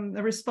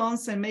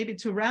response and maybe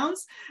 2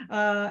 rounds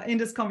in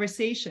this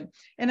conversation.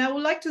 And I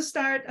would like to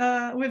start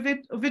with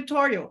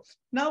Vittorio,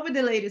 now with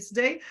the ladies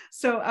today.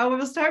 So I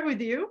will start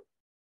with you.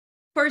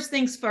 First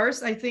things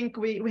first, I think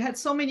we had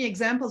so many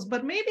examples,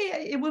 but maybe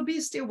it would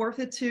be still worth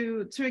it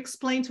to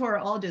explain to our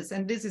audience,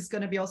 and this is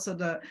going to be also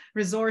the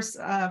resource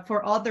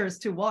for others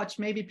to watch,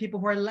 maybe people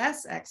who are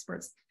less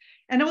experts.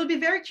 And I would be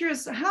very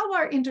curious, how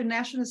are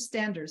international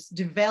standards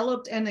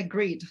developed and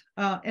agreed?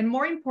 And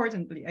more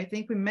importantly, I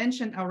think we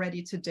mentioned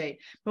already today,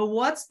 but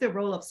what's the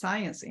role of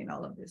science in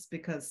all of this?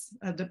 Because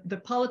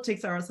the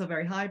politics are also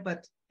very high,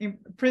 but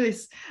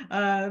please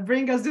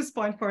bring us this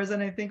point for us,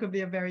 and I think would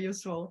be a very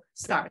useful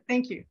start.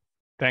 Thank you.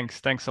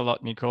 Thanks a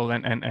lot, Nicole,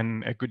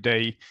 and a good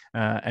day,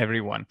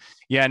 everyone.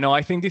 Yeah, no,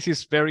 I think this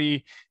is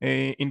very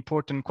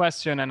important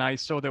question, and I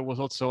saw there was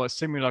also a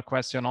similar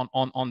question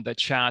on the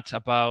chat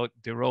about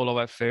the role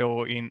of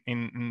FAO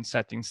in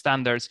setting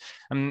standards.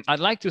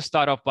 I'd like to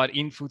start off, but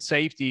in food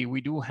safety,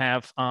 we do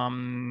have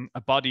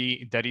a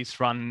body that is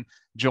run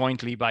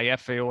jointly by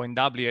FAO and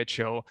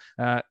WHO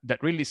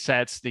that really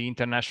sets the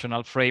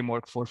international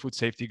framework for food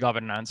safety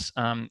governance.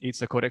 It's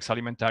the Codex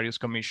Alimentarius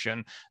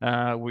Commission,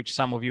 which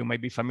some of you may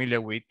be familiar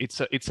with.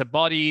 It's a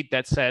body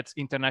that sets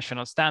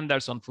international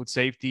standards on food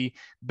safety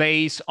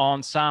based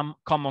on some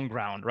common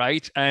ground,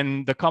 right?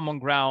 And the common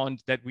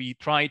ground that we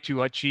try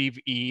to achieve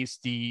is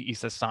the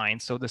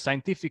science. So the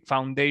scientific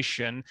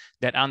foundation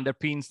that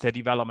underpins the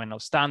development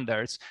of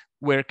standards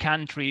where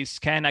countries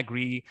can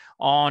agree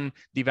on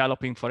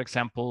developing, for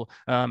example,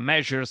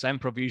 measures and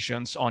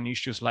provisions on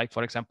issues like,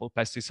 for example,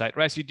 pesticide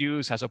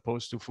residues as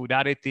opposed to food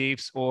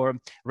additives or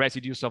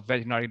residues of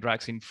veterinary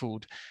drugs in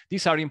food.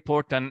 These are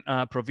important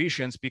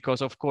provisions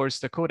because, of course,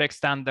 the Codex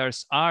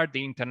standards are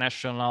the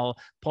international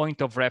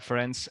point of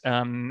reference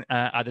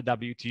at the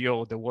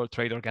WTO, the World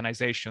Trade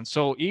Organization.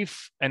 So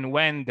if and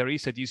when there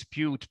is a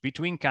dispute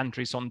between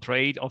countries on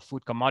trade of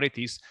food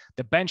commodities,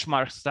 the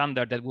benchmark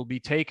standard that will be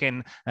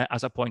taken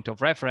as a point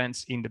of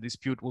reference in the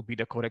dispute will be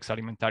the Codex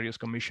Alimentarius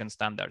Commission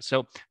standard.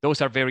 So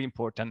those are very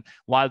important.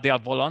 While they are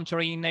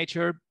voluntary in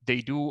nature,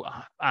 they do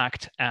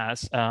act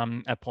as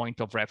a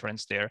point of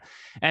reference there.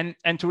 And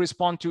to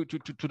respond to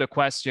the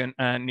question,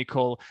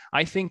 Nicole,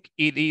 I think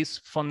it is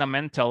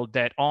fundamental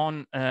that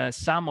on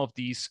some of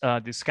these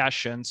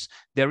discussions,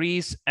 there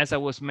is, as I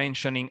was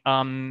mentioning,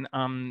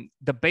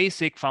 the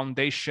basic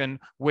foundation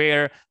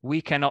where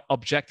we cannot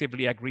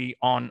objectively agree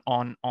on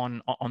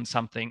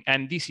something.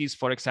 And this is,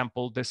 for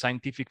example, the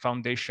scientific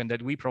foundation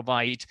that we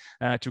provide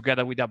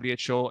together with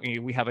WHO.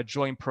 We have a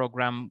joint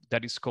program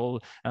that is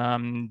called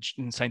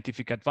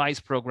Scientific Advice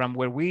Program,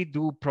 where we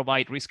do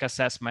provide risk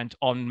assessment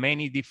on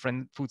many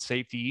different food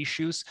safety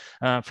issues,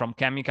 from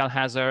chemical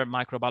hazard,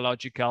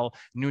 microbiological,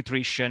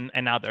 nutrition,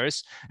 and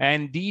others.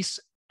 And these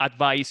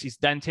advice is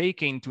then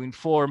taken to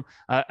inform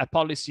a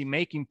policy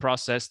making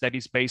process that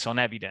is based on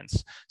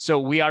evidence. So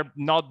we are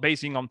not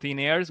basing on thin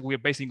air, we're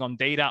basing on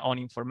data, on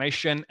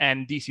information,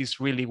 and this is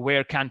really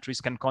where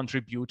countries can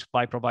contribute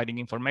by providing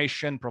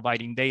information,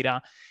 providing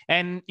data.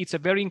 And it's a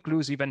very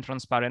inclusive and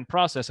transparent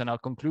process. And I'll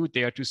conclude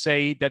there to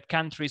say that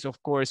countries,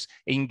 of course,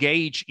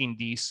 engage in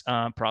this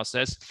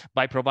process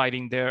by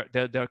providing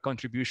their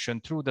contribution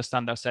through the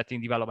standard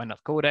setting development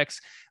of Codex.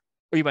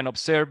 Even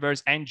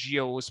observers,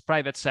 NGOs,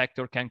 private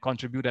sector can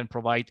contribute and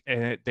provide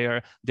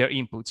their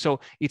input. So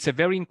it's a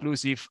very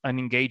inclusive and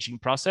engaging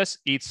process.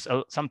 It's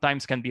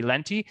sometimes can be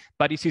lengthy,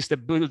 but it is the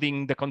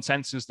building the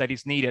consensus that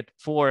is needed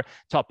for a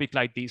topic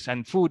like this.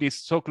 And food is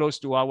so close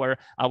to our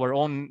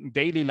own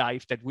daily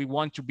life that we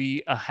want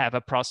to have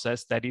a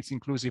process that is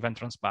inclusive and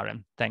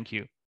transparent. Thank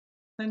you.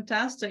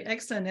 Fantastic,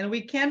 excellent. And we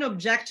can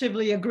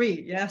objectively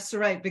agree. Yes,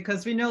 right,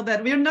 because we know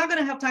that we're not going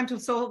to have time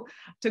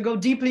to go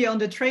deeply on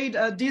the trade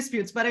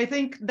disputes, but I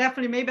think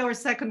definitely maybe our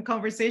second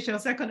conversation, a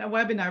second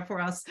webinar for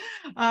us.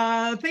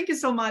 Thank you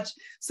so much.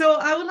 So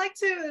I would like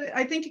to,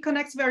 I think it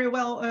connects very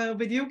well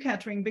with you,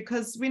 Catherine,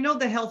 because we know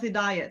that healthy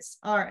diets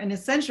are an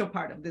essential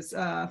part of this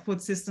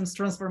food systems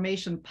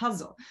transformation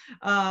puzzle.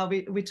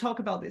 We talk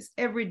about this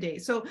every day.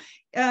 So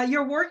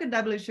your work at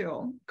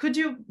WHO, could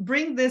you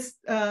bring this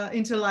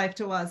into life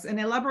to us and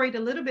elaborate a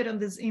little bit on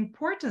this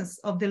importance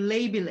of the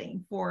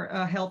labeling for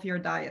healthier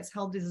diets,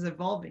 how this is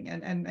evolving,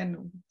 and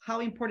how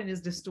important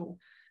is this tool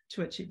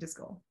to achieve this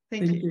goal?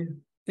 Thank you.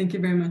 Thank you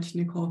very much,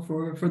 Nicole,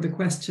 for the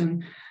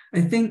question.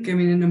 I think,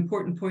 an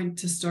important point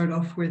to start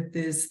off with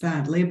is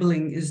that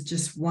labeling is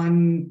just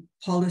one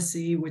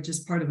policy, which is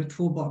part of a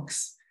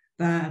toolbox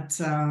that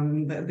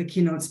the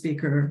keynote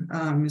speaker,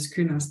 Ms.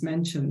 Künast,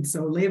 mentioned.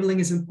 So labeling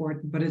is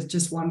important, but it's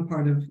just one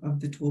part of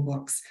the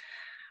toolbox.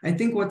 I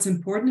think what's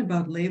important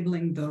about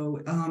labeling, though,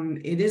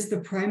 it is the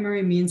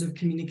primary means of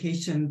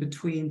communication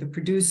between the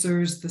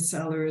producers, the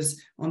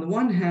sellers on the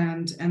one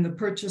hand, and the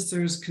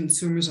purchasers,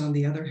 consumers on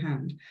the other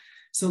hand.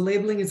 So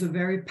labeling is a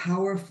very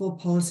powerful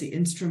policy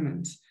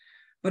instrument.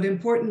 But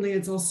importantly,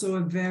 it's also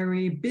a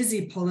very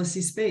busy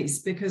policy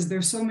space because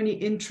there's so many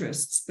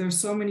interests, there's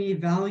so many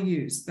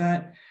values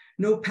that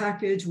no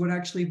package would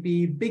actually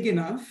be big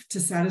enough to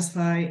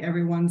satisfy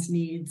everyone's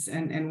needs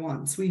and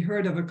wants. We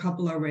heard of a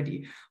couple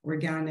already,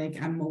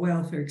 organic, animal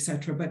welfare,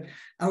 etc. But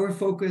our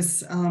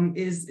focus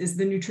is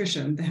the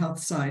nutrition, the health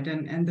side,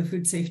 and the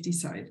food safety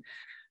side.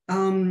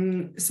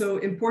 So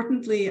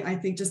importantly, I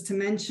think just to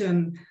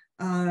mention,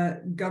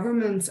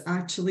 governments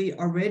actually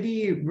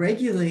already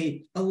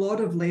regulate a lot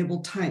of label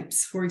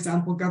types. For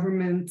example,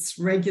 governments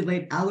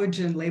regulate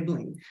allergen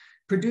labeling.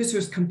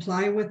 Producers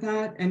comply with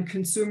that, and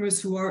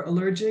consumers who are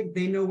allergic,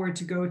 they know where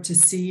to go to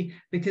see,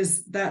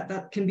 because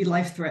that can be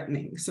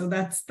life-threatening. So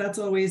that's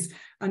always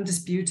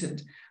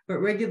undisputed. But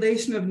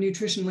regulation of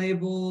nutrition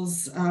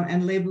labels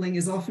and labeling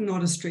is often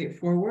not as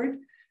straightforward.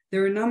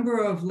 There are a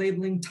number of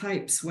labeling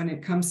types when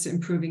it comes to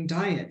improving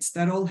diets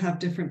that all have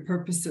different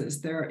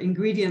purposes. There are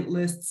ingredient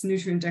lists,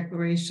 nutrient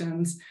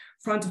declarations,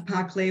 front of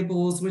pack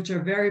labels, which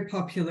are very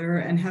popular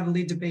and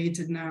heavily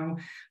debated now.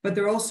 But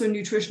there are also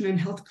nutrition and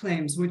health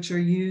claims, which are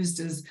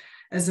used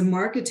as a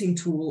marketing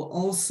tool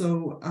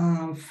also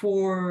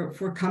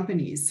for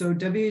companies. So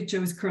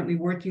WHO is currently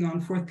working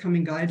on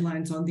forthcoming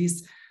guidelines on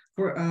these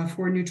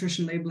for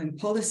nutrition labeling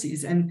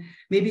policies. And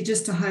maybe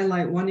just to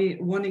highlight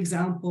one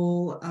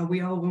example,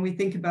 when we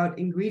think about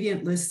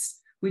ingredient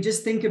lists, we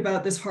just think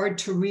about this hard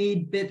to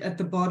read bit at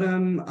the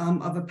bottom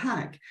of a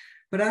pack.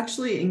 But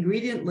actually,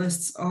 ingredient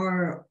lists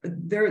they're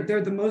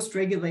the most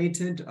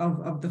regulated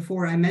of the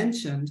four I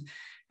mentioned.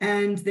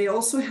 And they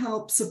also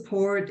help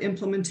support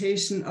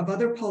implementation of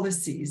other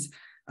policies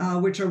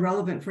which are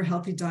relevant for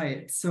healthy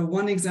diets. So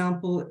one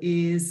example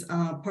is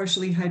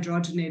partially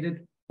hydrogenated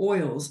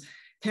oils.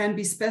 can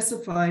be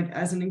specified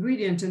as an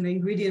ingredient in the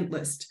ingredient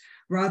list,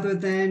 rather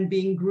than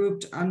being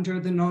grouped under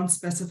the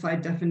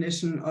non-specified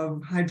definition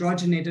of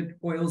hydrogenated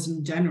oils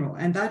in general.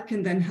 And that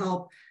can then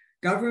help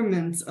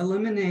governments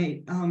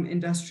eliminate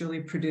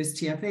industrially produced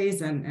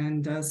TFAs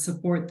and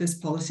support this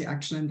policy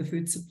action in the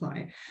food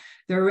supply.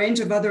 There are a range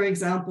of other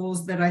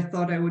examples that I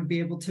thought I would be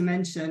able to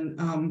mention,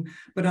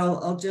 but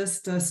I'll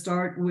just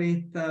start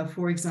with,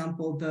 for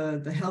example,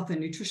 the health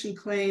and nutrition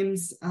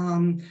claims.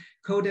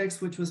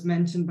 Codex, which was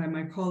mentioned by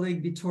my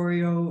colleague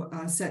Vittorio,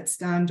 set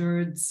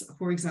standards,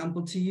 for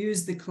example, to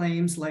use the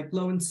claims like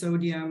low in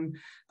sodium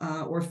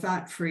or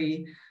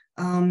fat-free.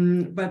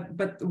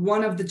 But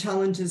one of the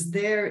challenges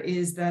there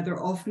is that there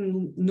are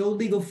often no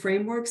legal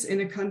frameworks in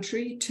a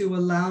country to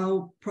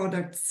allow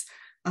products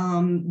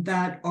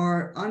that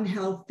are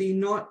unhealthy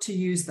not to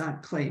use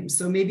that claim.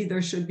 So maybe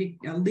there should be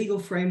legal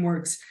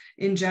frameworks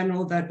in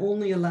general that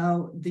only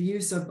allow the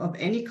use of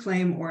any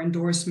claim or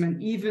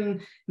endorsement,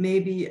 even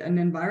maybe an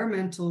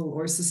environmental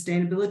or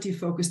sustainability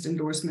focused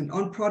endorsement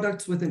on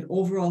products with an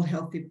overall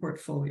healthy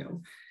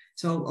portfolio.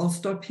 So I'll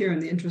stop here in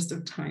the interest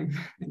of time.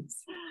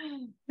 Thanks.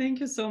 Thank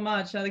you so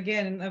much. And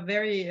again, a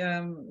very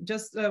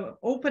just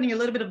opening a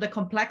little bit of the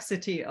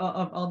complexity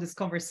of all this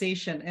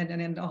conversation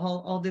and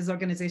all these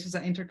organizations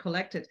are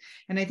interconnected.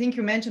 And I think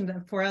you mentioned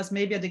that for us,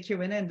 maybe at the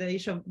Q&A, the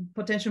issue of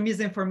potential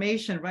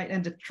misinformation, right?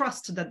 And the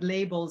trust that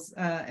labels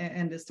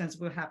and the stands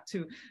will have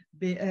to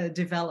be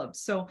developed.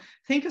 So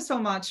thank you so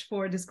much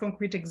for these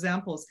concrete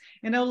examples.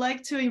 And I would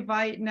like to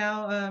invite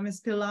now Ms.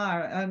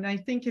 Pilar, and I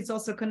think it's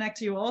also connected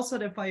to you also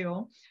the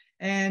FAO.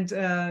 And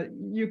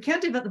you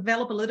can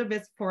develop a little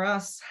bit for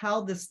us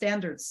how the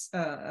standards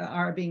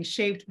are being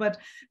shaped, but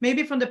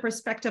maybe from the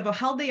perspective of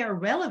how they are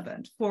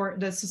relevant for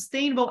the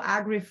sustainable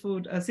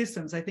agri-food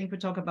systems. I think we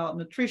talk about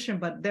nutrition,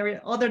 but there are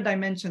other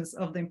dimensions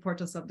of the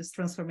importance of this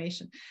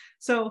transformation.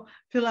 So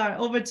Pilar,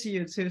 over to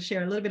you to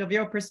share a little bit of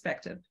your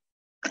perspective.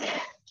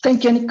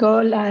 Thank you,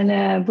 Nicole,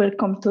 and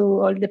welcome to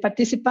all the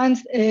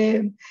participants.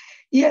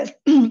 Yes,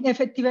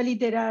 effectively,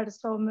 there are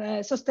some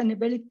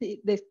sustainability,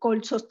 they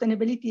called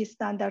sustainability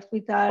standards,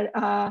 which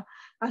are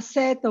a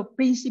set of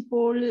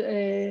principle,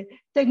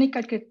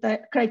 technical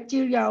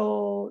criteria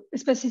or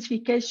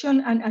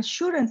specification and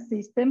assurance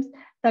systems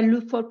that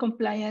look for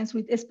compliance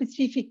with a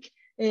specific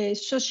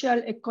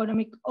social,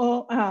 economic,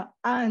 or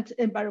and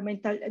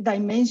environmental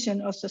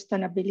dimension of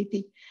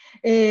sustainability.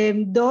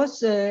 Those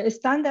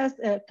standards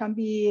can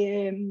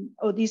be,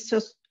 or this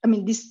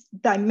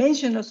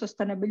dimension of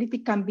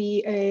sustainability can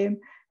be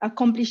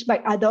accomplished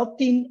by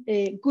adopting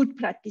good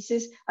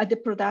practices at the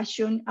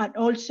production and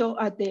also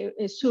at the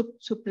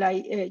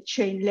supply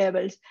chain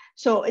levels.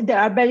 So they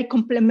are very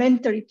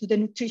complementary to the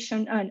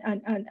nutrition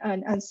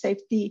and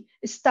safety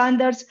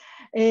standards.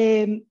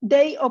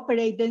 They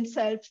operate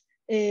themselves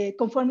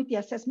conformity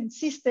assessment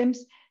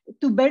systems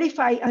to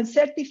verify and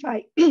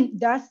certify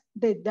that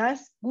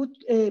good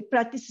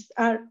practices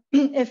are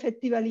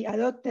effectively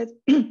adopted.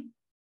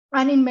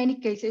 And in many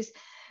cases,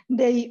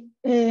 they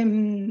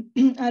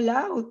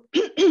allow,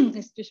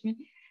 excuse me,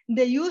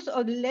 the use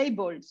of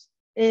labels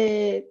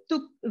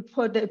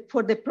for the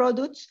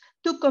products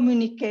to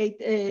communicate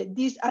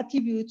these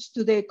attributes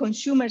to the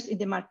consumers in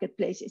the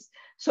marketplaces.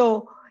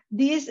 So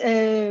these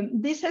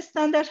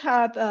standards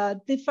have a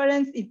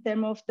difference in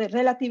terms of the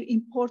relative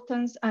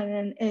importance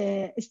and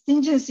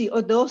stringency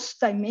of those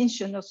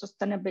dimensions of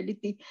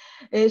sustainability.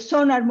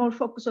 Some are more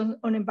focused on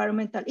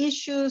environmental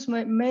issues,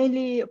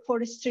 mainly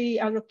forestry,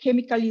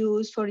 agrochemical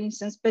use, for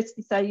instance,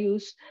 pesticide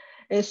use,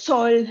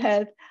 soil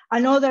health,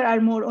 and others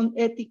are more on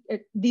ethics.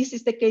 This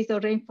is the case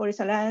of Rainforest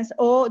Alliance,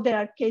 or there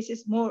are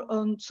cases more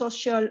on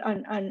social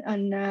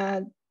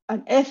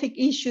and ethic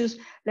issues,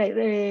 like,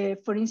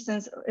 for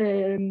instance,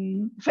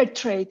 fair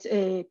trade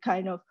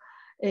kind of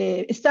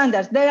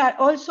standards. They are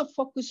also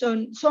focused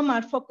on, some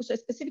are focused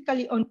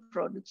specifically on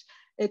products,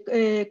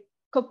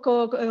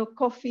 cocoa,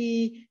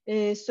 coffee,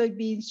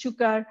 soybeans,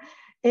 sugar.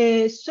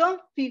 Some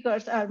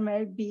figures are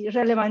maybe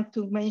relevant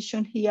to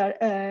mention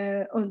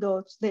here on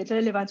those, the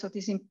relevance of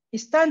these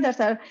standards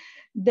are,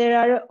 there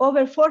are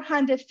over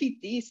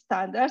 450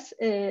 standards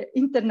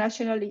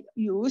internationally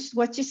used,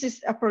 which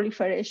is a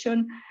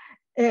proliferation,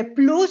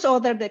 plus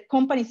other that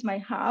companies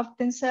might have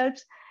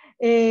themselves.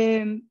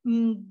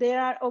 There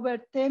are over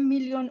 10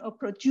 million of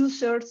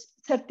producers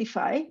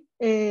certified.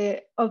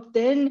 Of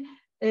them,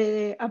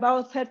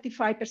 about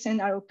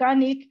 35% are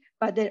organic,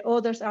 but the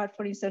others are,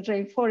 for instance,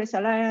 Rainforest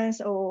Alliance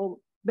or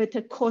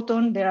Better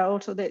Cotton. There are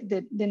also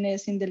the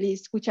next in the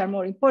list, which are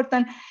more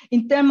important.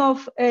 In terms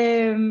of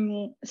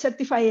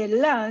certified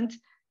land,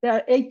 there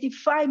are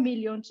 85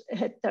 million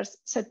hectares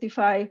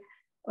certified,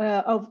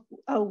 of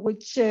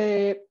which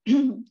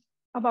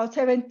about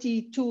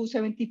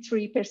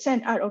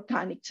 72–73% are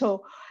organic.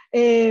 So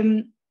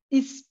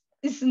it's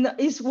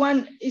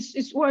one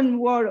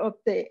word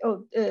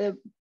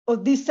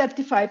of these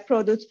certified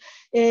products,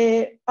 and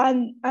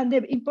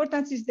the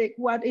importance is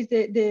what is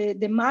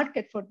the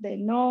market for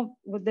them,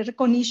 with the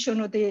recognition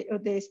of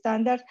the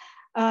standard,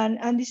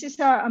 and this is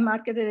a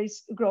market that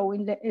is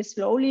growing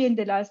slowly in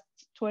the last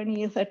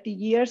 20 or 30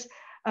 years.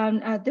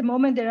 And at the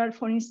moment, there are,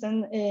 for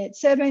instance,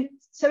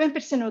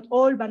 7% of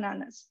all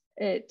bananas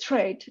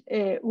trade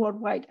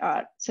worldwide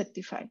are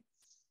certified.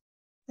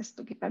 Just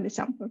to give an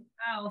example.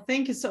 Wow,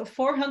 thank you. So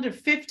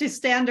 450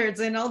 standards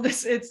and all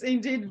this, it's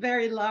indeed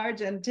very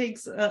large and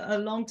takes a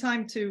long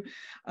time to,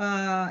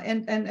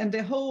 and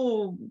the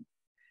whole,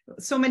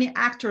 so many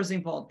actors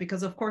involved,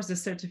 because of course the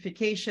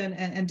certification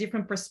and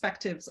different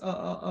perspectives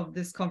of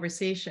this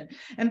conversation.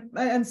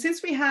 And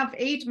since we have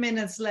 8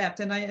 minutes left,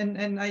 and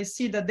I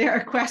see that there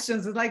are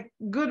questions, it's like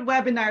good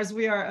webinars,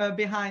 we are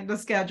behind the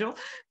schedule.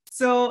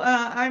 So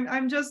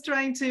I'm just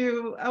trying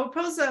to, I'll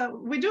pose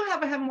we do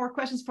have more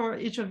questions for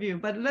each of you,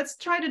 but let's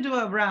try to do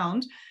a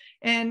round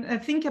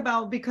and think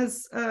about,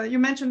 because you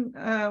mentioned,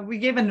 we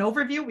gave an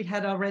overview, we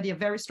had already a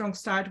very strong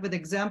start with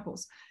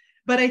examples.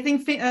 But I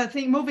think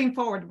moving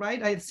forward,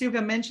 right?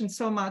 Silvia mentioned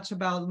so much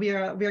about we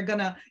are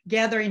gonna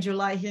gather in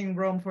July here in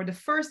Rome for the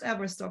first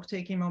ever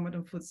stock-taking moment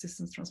of food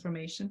systems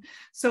transformation.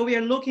 So we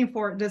are looking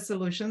for the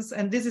solutions,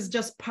 and this is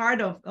just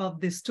part of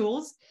these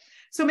tools.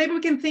 So maybe we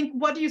can think,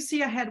 what do you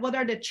see ahead? What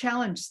are the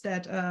challenges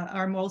that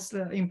are most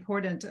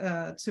important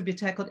to be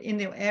tackled in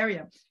the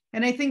area?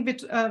 And I think,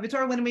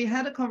 Vittorio, when we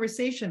had a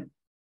conversation,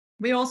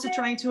 we're also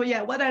trying to,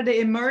 what are the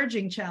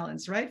emerging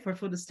challenges, right, for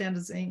food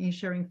standards in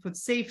ensuring food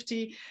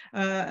safety?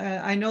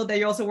 I know that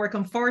you also work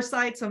on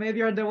foresight, so maybe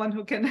you're the one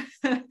who can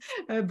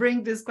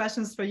bring these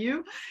questions for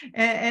you.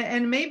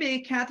 And maybe,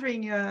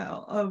 Catherine,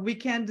 we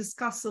can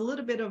discuss a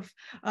little bit of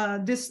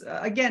this,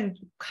 again,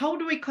 how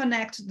do we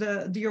connect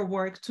your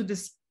work to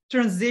this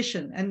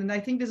transition? And I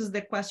think this is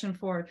the question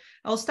for,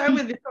 I'll start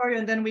with Vittorio,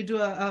 and then we do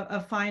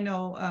a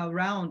final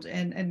round.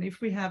 And if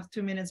we have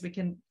 2 minutes, we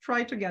can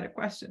try to get a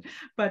question.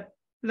 But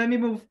let me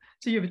move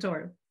to you,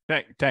 Vittorio.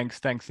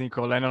 Thanks,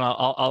 Nicole. And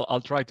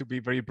I'll try to be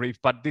very brief,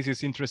 but this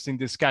is interesting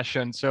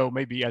discussion. So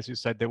maybe, as you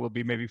said, there will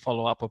be maybe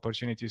follow-up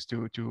opportunities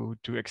to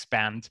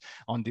expand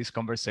on this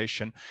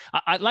conversation.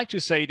 I'd like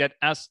to say that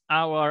as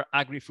our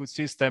agri-food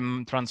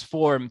system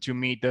transform to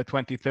meet the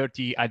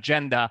 2030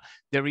 agenda,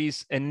 there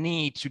is a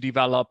need to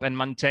develop and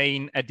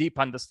maintain a deep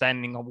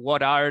understanding of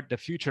what are the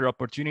future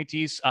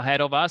opportunities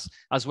ahead of us,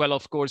 as well,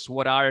 of course,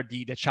 what are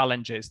the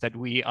challenges that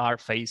we are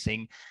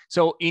facing.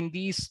 So in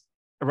these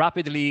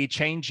rapidly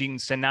changing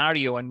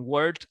scenario and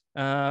world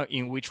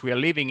in which we are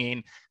living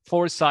in,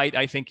 foresight,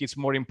 I think, is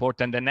more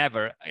important than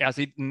ever, as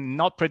it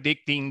not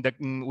predicting that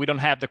we don't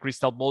have the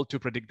crystal ball to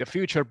predict the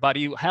future, but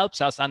it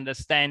helps us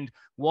understand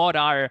what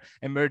are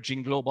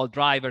emerging global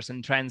drivers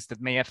and trends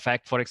that may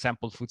affect, for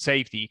example, food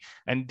safety.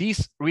 And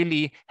this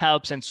really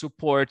helps and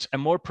supports a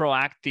more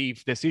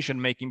proactive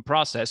decision-making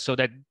process, so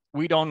that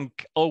we don't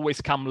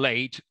always come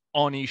late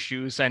on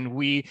issues and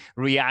we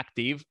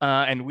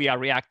are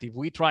reactive.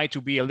 We try to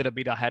be a little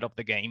bit ahead of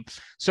the game.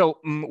 So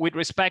with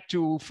respect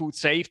to food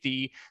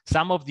safety,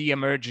 some of the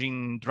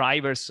emerging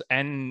drivers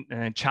and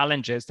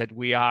challenges that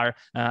we are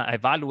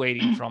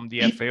evaluating from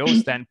the FAO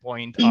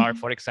standpoint are,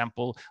 for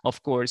example,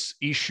 of course,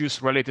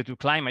 issues related to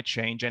climate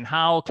change and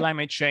how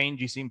climate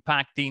change is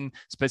impacting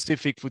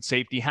specific food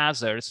safety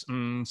hazards.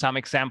 Some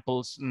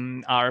examples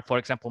are, for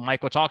example,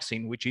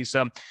 mycotoxin, which is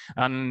a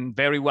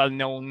very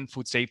well-known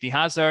food safety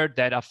hazard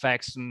that affects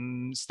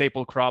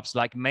staple crops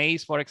like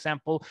maize, for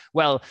example.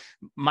 Well,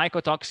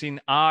 mycotoxin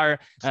are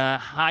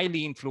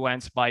highly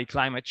influenced by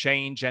climate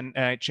change and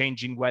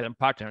changing weather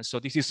patterns. So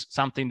this is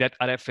something that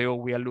at FAO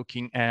we are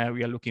looking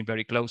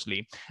very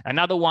closely.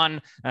 Another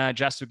one,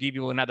 just to give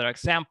you another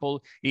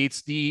example,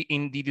 it's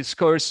in the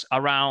discourse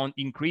around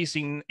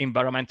increasing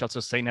environmental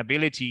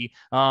sustainability.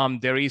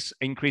 There is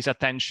increased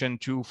attention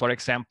to, for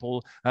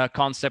example, a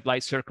concept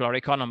like circular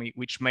economy,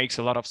 which makes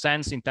a lot of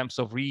sense in terms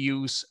of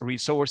reuse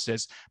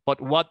resources. But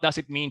what does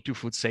it mean to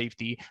food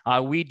safety?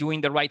 Are we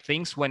doing the right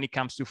things when it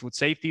comes to food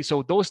safety?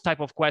 So those type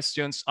of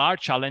questions are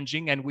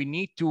challenging, and we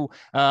need to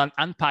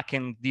unpack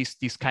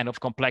this kind of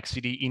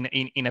complexity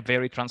in a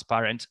very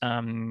transparent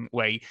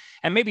way.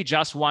 And maybe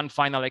just one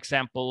final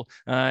example,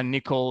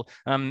 Nicole,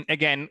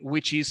 again,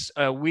 which is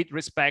with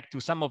respect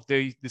to some of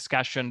the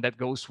discussion that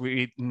goes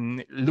with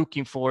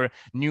looking for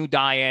new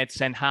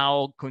diets and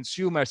how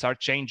consumers are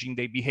changing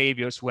their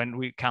behaviors when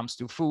it comes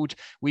to food.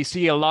 We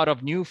see a lot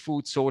of new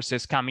food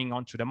sources coming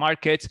onto the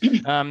market.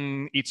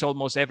 It's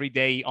almost every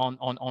day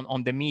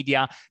on the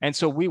media. And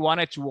so we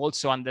wanted to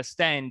also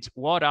understand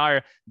what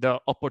are the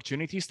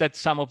opportunities that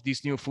some of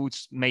these new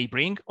foods may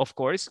bring, of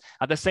course.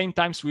 At the same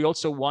time, we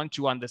also want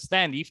to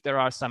understand if there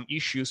are some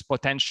issues,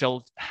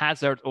 potential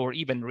hazard, or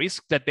even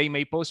risk that they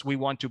may pose. We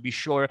want to be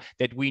sure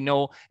that we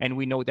know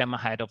them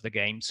ahead of the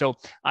game. So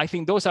I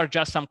think those are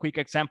just some quick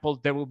examples.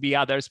 There will be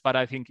others, but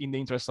I think in the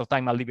interest of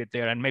time, I'll leave it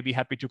there and maybe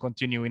happy to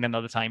continue in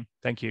another time.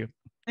 Thank you.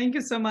 Thank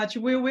you so much.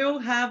 We will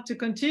have to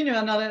continue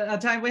another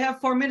time. We have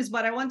 4 minutes,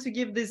 but I want to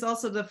give this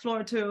also the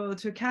floor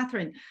to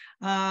Catherine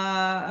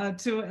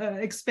to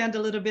expand a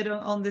little bit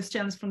on this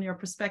challenge from your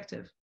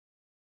perspective.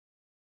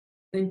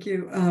 Thank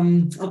you.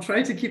 I'll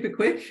try to keep it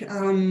quick,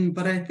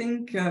 but I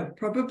think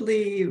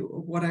probably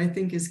what I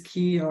think is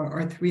key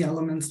are 3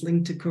 elements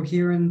linked to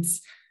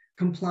coherence,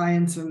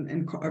 compliance,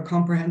 and a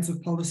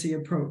comprehensive policy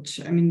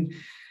approach. I mean,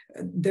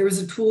 there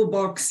is a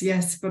toolbox,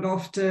 yes, but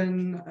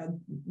often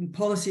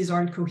policies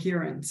aren't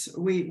coherent.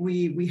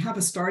 We have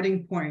a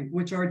starting point,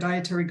 which are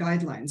dietary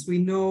guidelines. We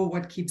know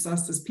what keeps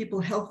us as people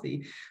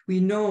healthy.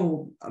 We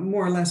know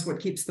more or less what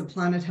keeps the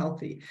planet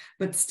healthy,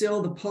 but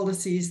still the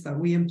policies that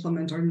we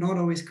implement are not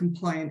always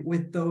compliant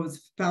with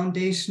those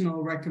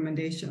foundational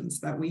recommendations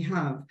that we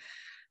have.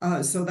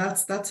 So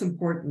that's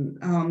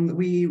important.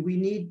 We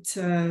need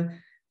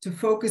to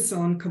focus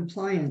on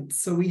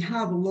compliance. So we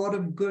have a lot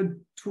of good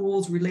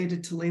tools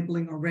related to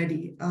labeling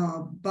already,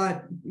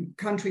 but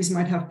countries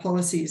might have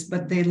policies,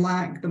 but they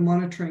lack the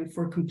monitoring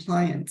for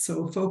compliance.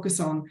 So focus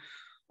on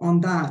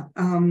that.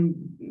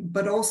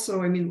 But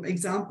also, I mean,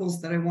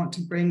 examples that I want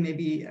to bring,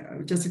 maybe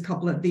just a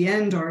couple at the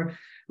end, are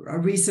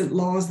recent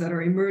laws that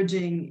are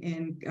emerging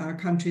in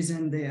countries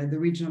in the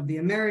region of the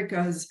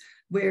Americas,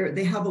 where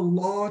they have a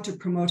law to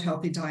promote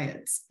healthy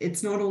diets.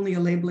 It's not only a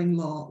labeling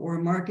law or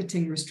a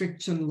marketing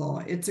restriction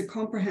law, it's a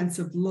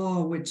comprehensive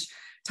law which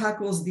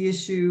tackles the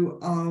issue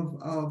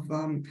of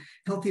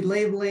healthy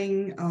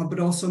labeling, but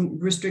also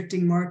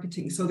restricting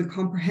marketing. So the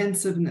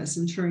comprehensiveness,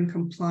 ensuring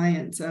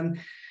compliance. And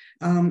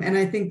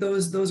I think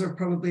those are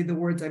probably the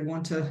words I'd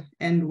want to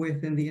end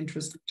with in the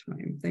interest of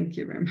time. Thank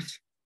you very much.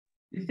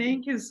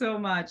 Thank you so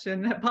much.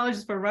 And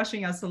apologies for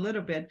rushing us a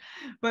little bit,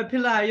 but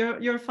Pilar,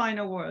 your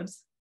final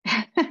words.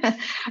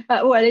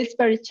 Well, it's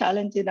very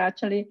challenging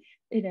actually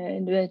in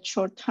a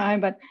short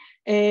time, but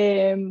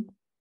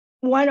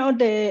one of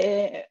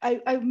the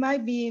I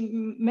might be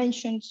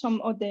mention some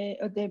of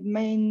the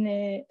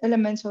main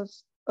elements of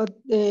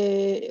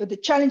the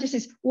challenges.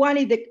 Is one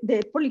is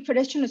the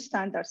proliferation of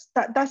standards.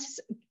 That's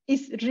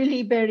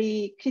really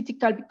very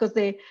critical, because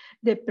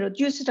the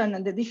producers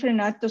and the different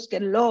actors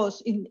get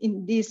lost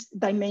in this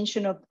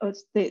dimension of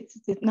the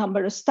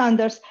number of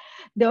standards.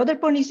 The other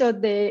point is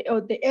of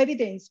the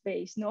evidence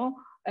base,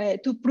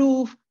 to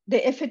prove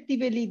that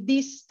effectively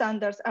these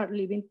standards are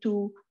leading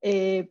to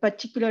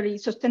particularly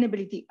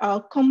sustainability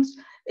outcomes.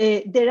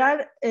 There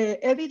are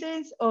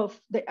evidence of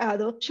the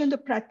adoption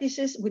of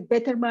practices with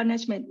better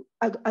management,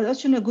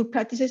 adoption of good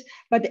practices,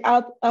 but the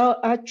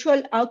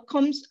actual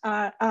outcomes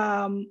are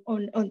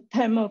on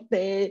terms of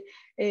the,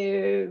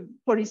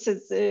 for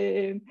instance,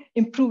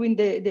 improving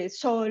the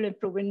soil,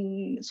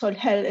 improving soil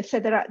health,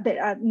 etc. They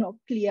are not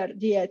clear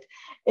yet.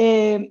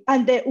 And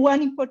the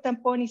one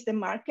important point is the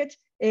market.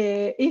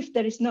 If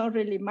there is not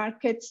really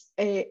markets,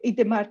 if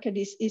the market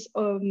is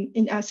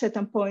in a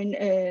certain point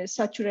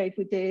saturated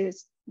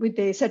with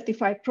the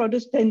certified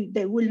products, then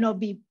there will not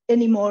be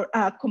any more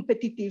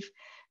competitive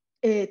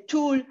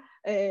tool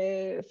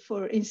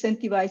for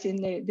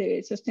incentivizing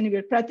the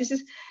sustainable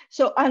practices.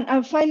 So,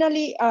 and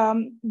finally,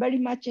 very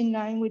much in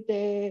line with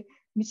the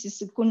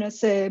Mrs.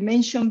 Kunas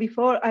mentioned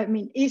before, I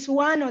mean, it's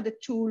one of the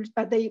tools,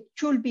 but they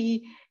should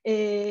be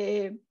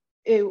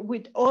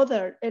with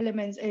other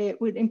elements,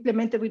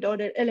 implemented with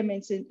other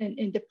elements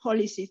in the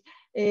policies.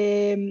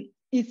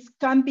 It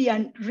can be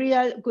a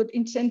real good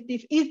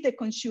incentive if the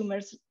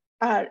consumers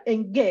are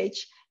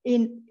engaged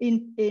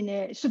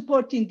in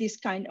supporting this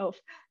kind of,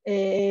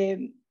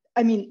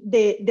 I mean,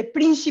 the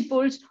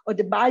principles or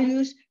the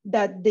values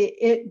that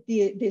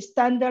the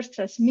standards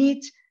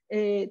transmit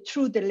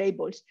through the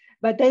labels.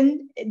 But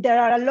then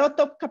there are a lot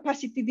of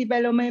capacity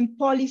development,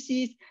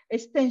 policies,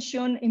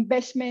 extension,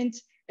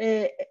 investments,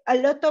 a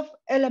lot of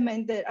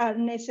elements that are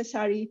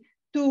necessary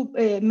to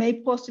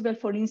make possible,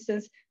 for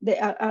instance,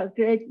 a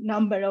great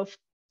number of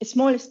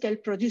small-scale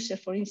producers,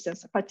 for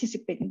instance,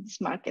 participate in this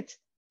market.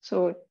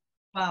 So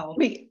wow,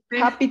 we're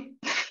happy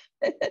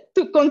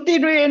to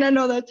continue in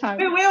another time.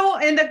 We will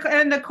in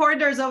the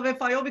corridors of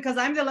FIO, because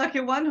I'm the lucky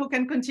one who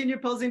can continue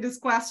posing these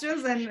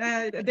questions,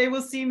 and they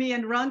will see me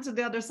and run to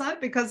the other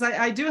side, because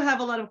I do have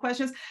a lot of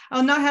questions.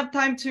 I'll not have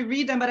time to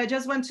read them, but I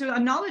just want to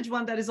acknowledge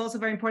one that is also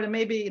very important.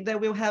 Maybe that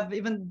we'll have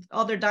even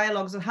other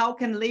dialogues on how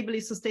can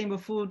labeling sustainable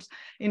foods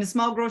in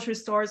small grocery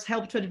stores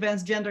help to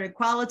advance gender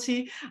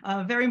equality.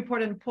 Very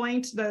important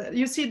point.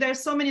 You see, there's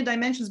so many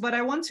dimensions, but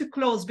I want to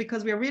close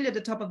because we're really at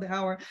the top of the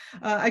hour.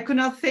 I could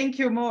not thank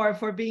you more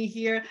for being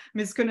here,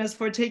 Ms. Kunas,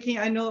 for taking,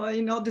 I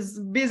know this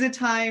busy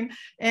time.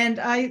 And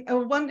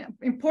one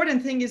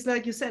important thing is,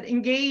 like you said,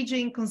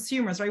 engaging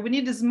consumers, right? We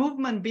need this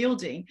movement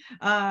building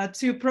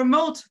to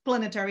promote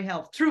planetary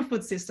health through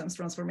food systems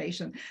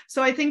transformation.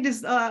 So I think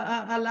this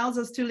allows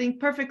us to link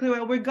perfectly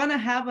well. We're gonna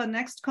have a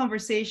next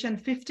conversation,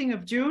 15th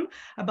of June,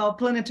 about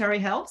planetary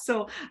health.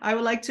 So I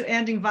would like to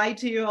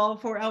invite you all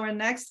for our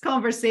next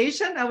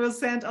conversation. I will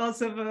send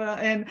also,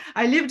 and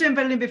I lived in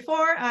Berlin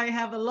before. I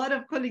have a lot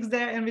of colleagues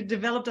there, and we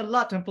developed a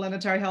lot on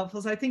planetary health.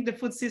 So I think the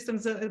food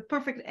systems are a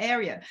perfect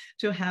area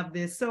to have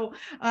this. So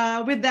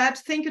with that,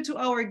 thank you to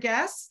our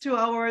guests, to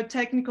our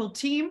technical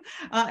team,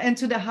 and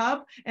to the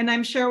Hub. And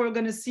I'm sure we're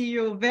going to see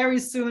you very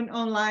soon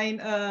online.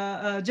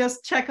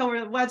 Just check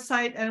our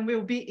website and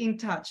we'll be in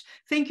touch.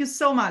 Thank you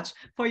so much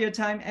for your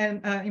time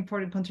and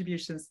important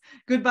contributions.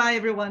 Goodbye,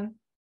 everyone.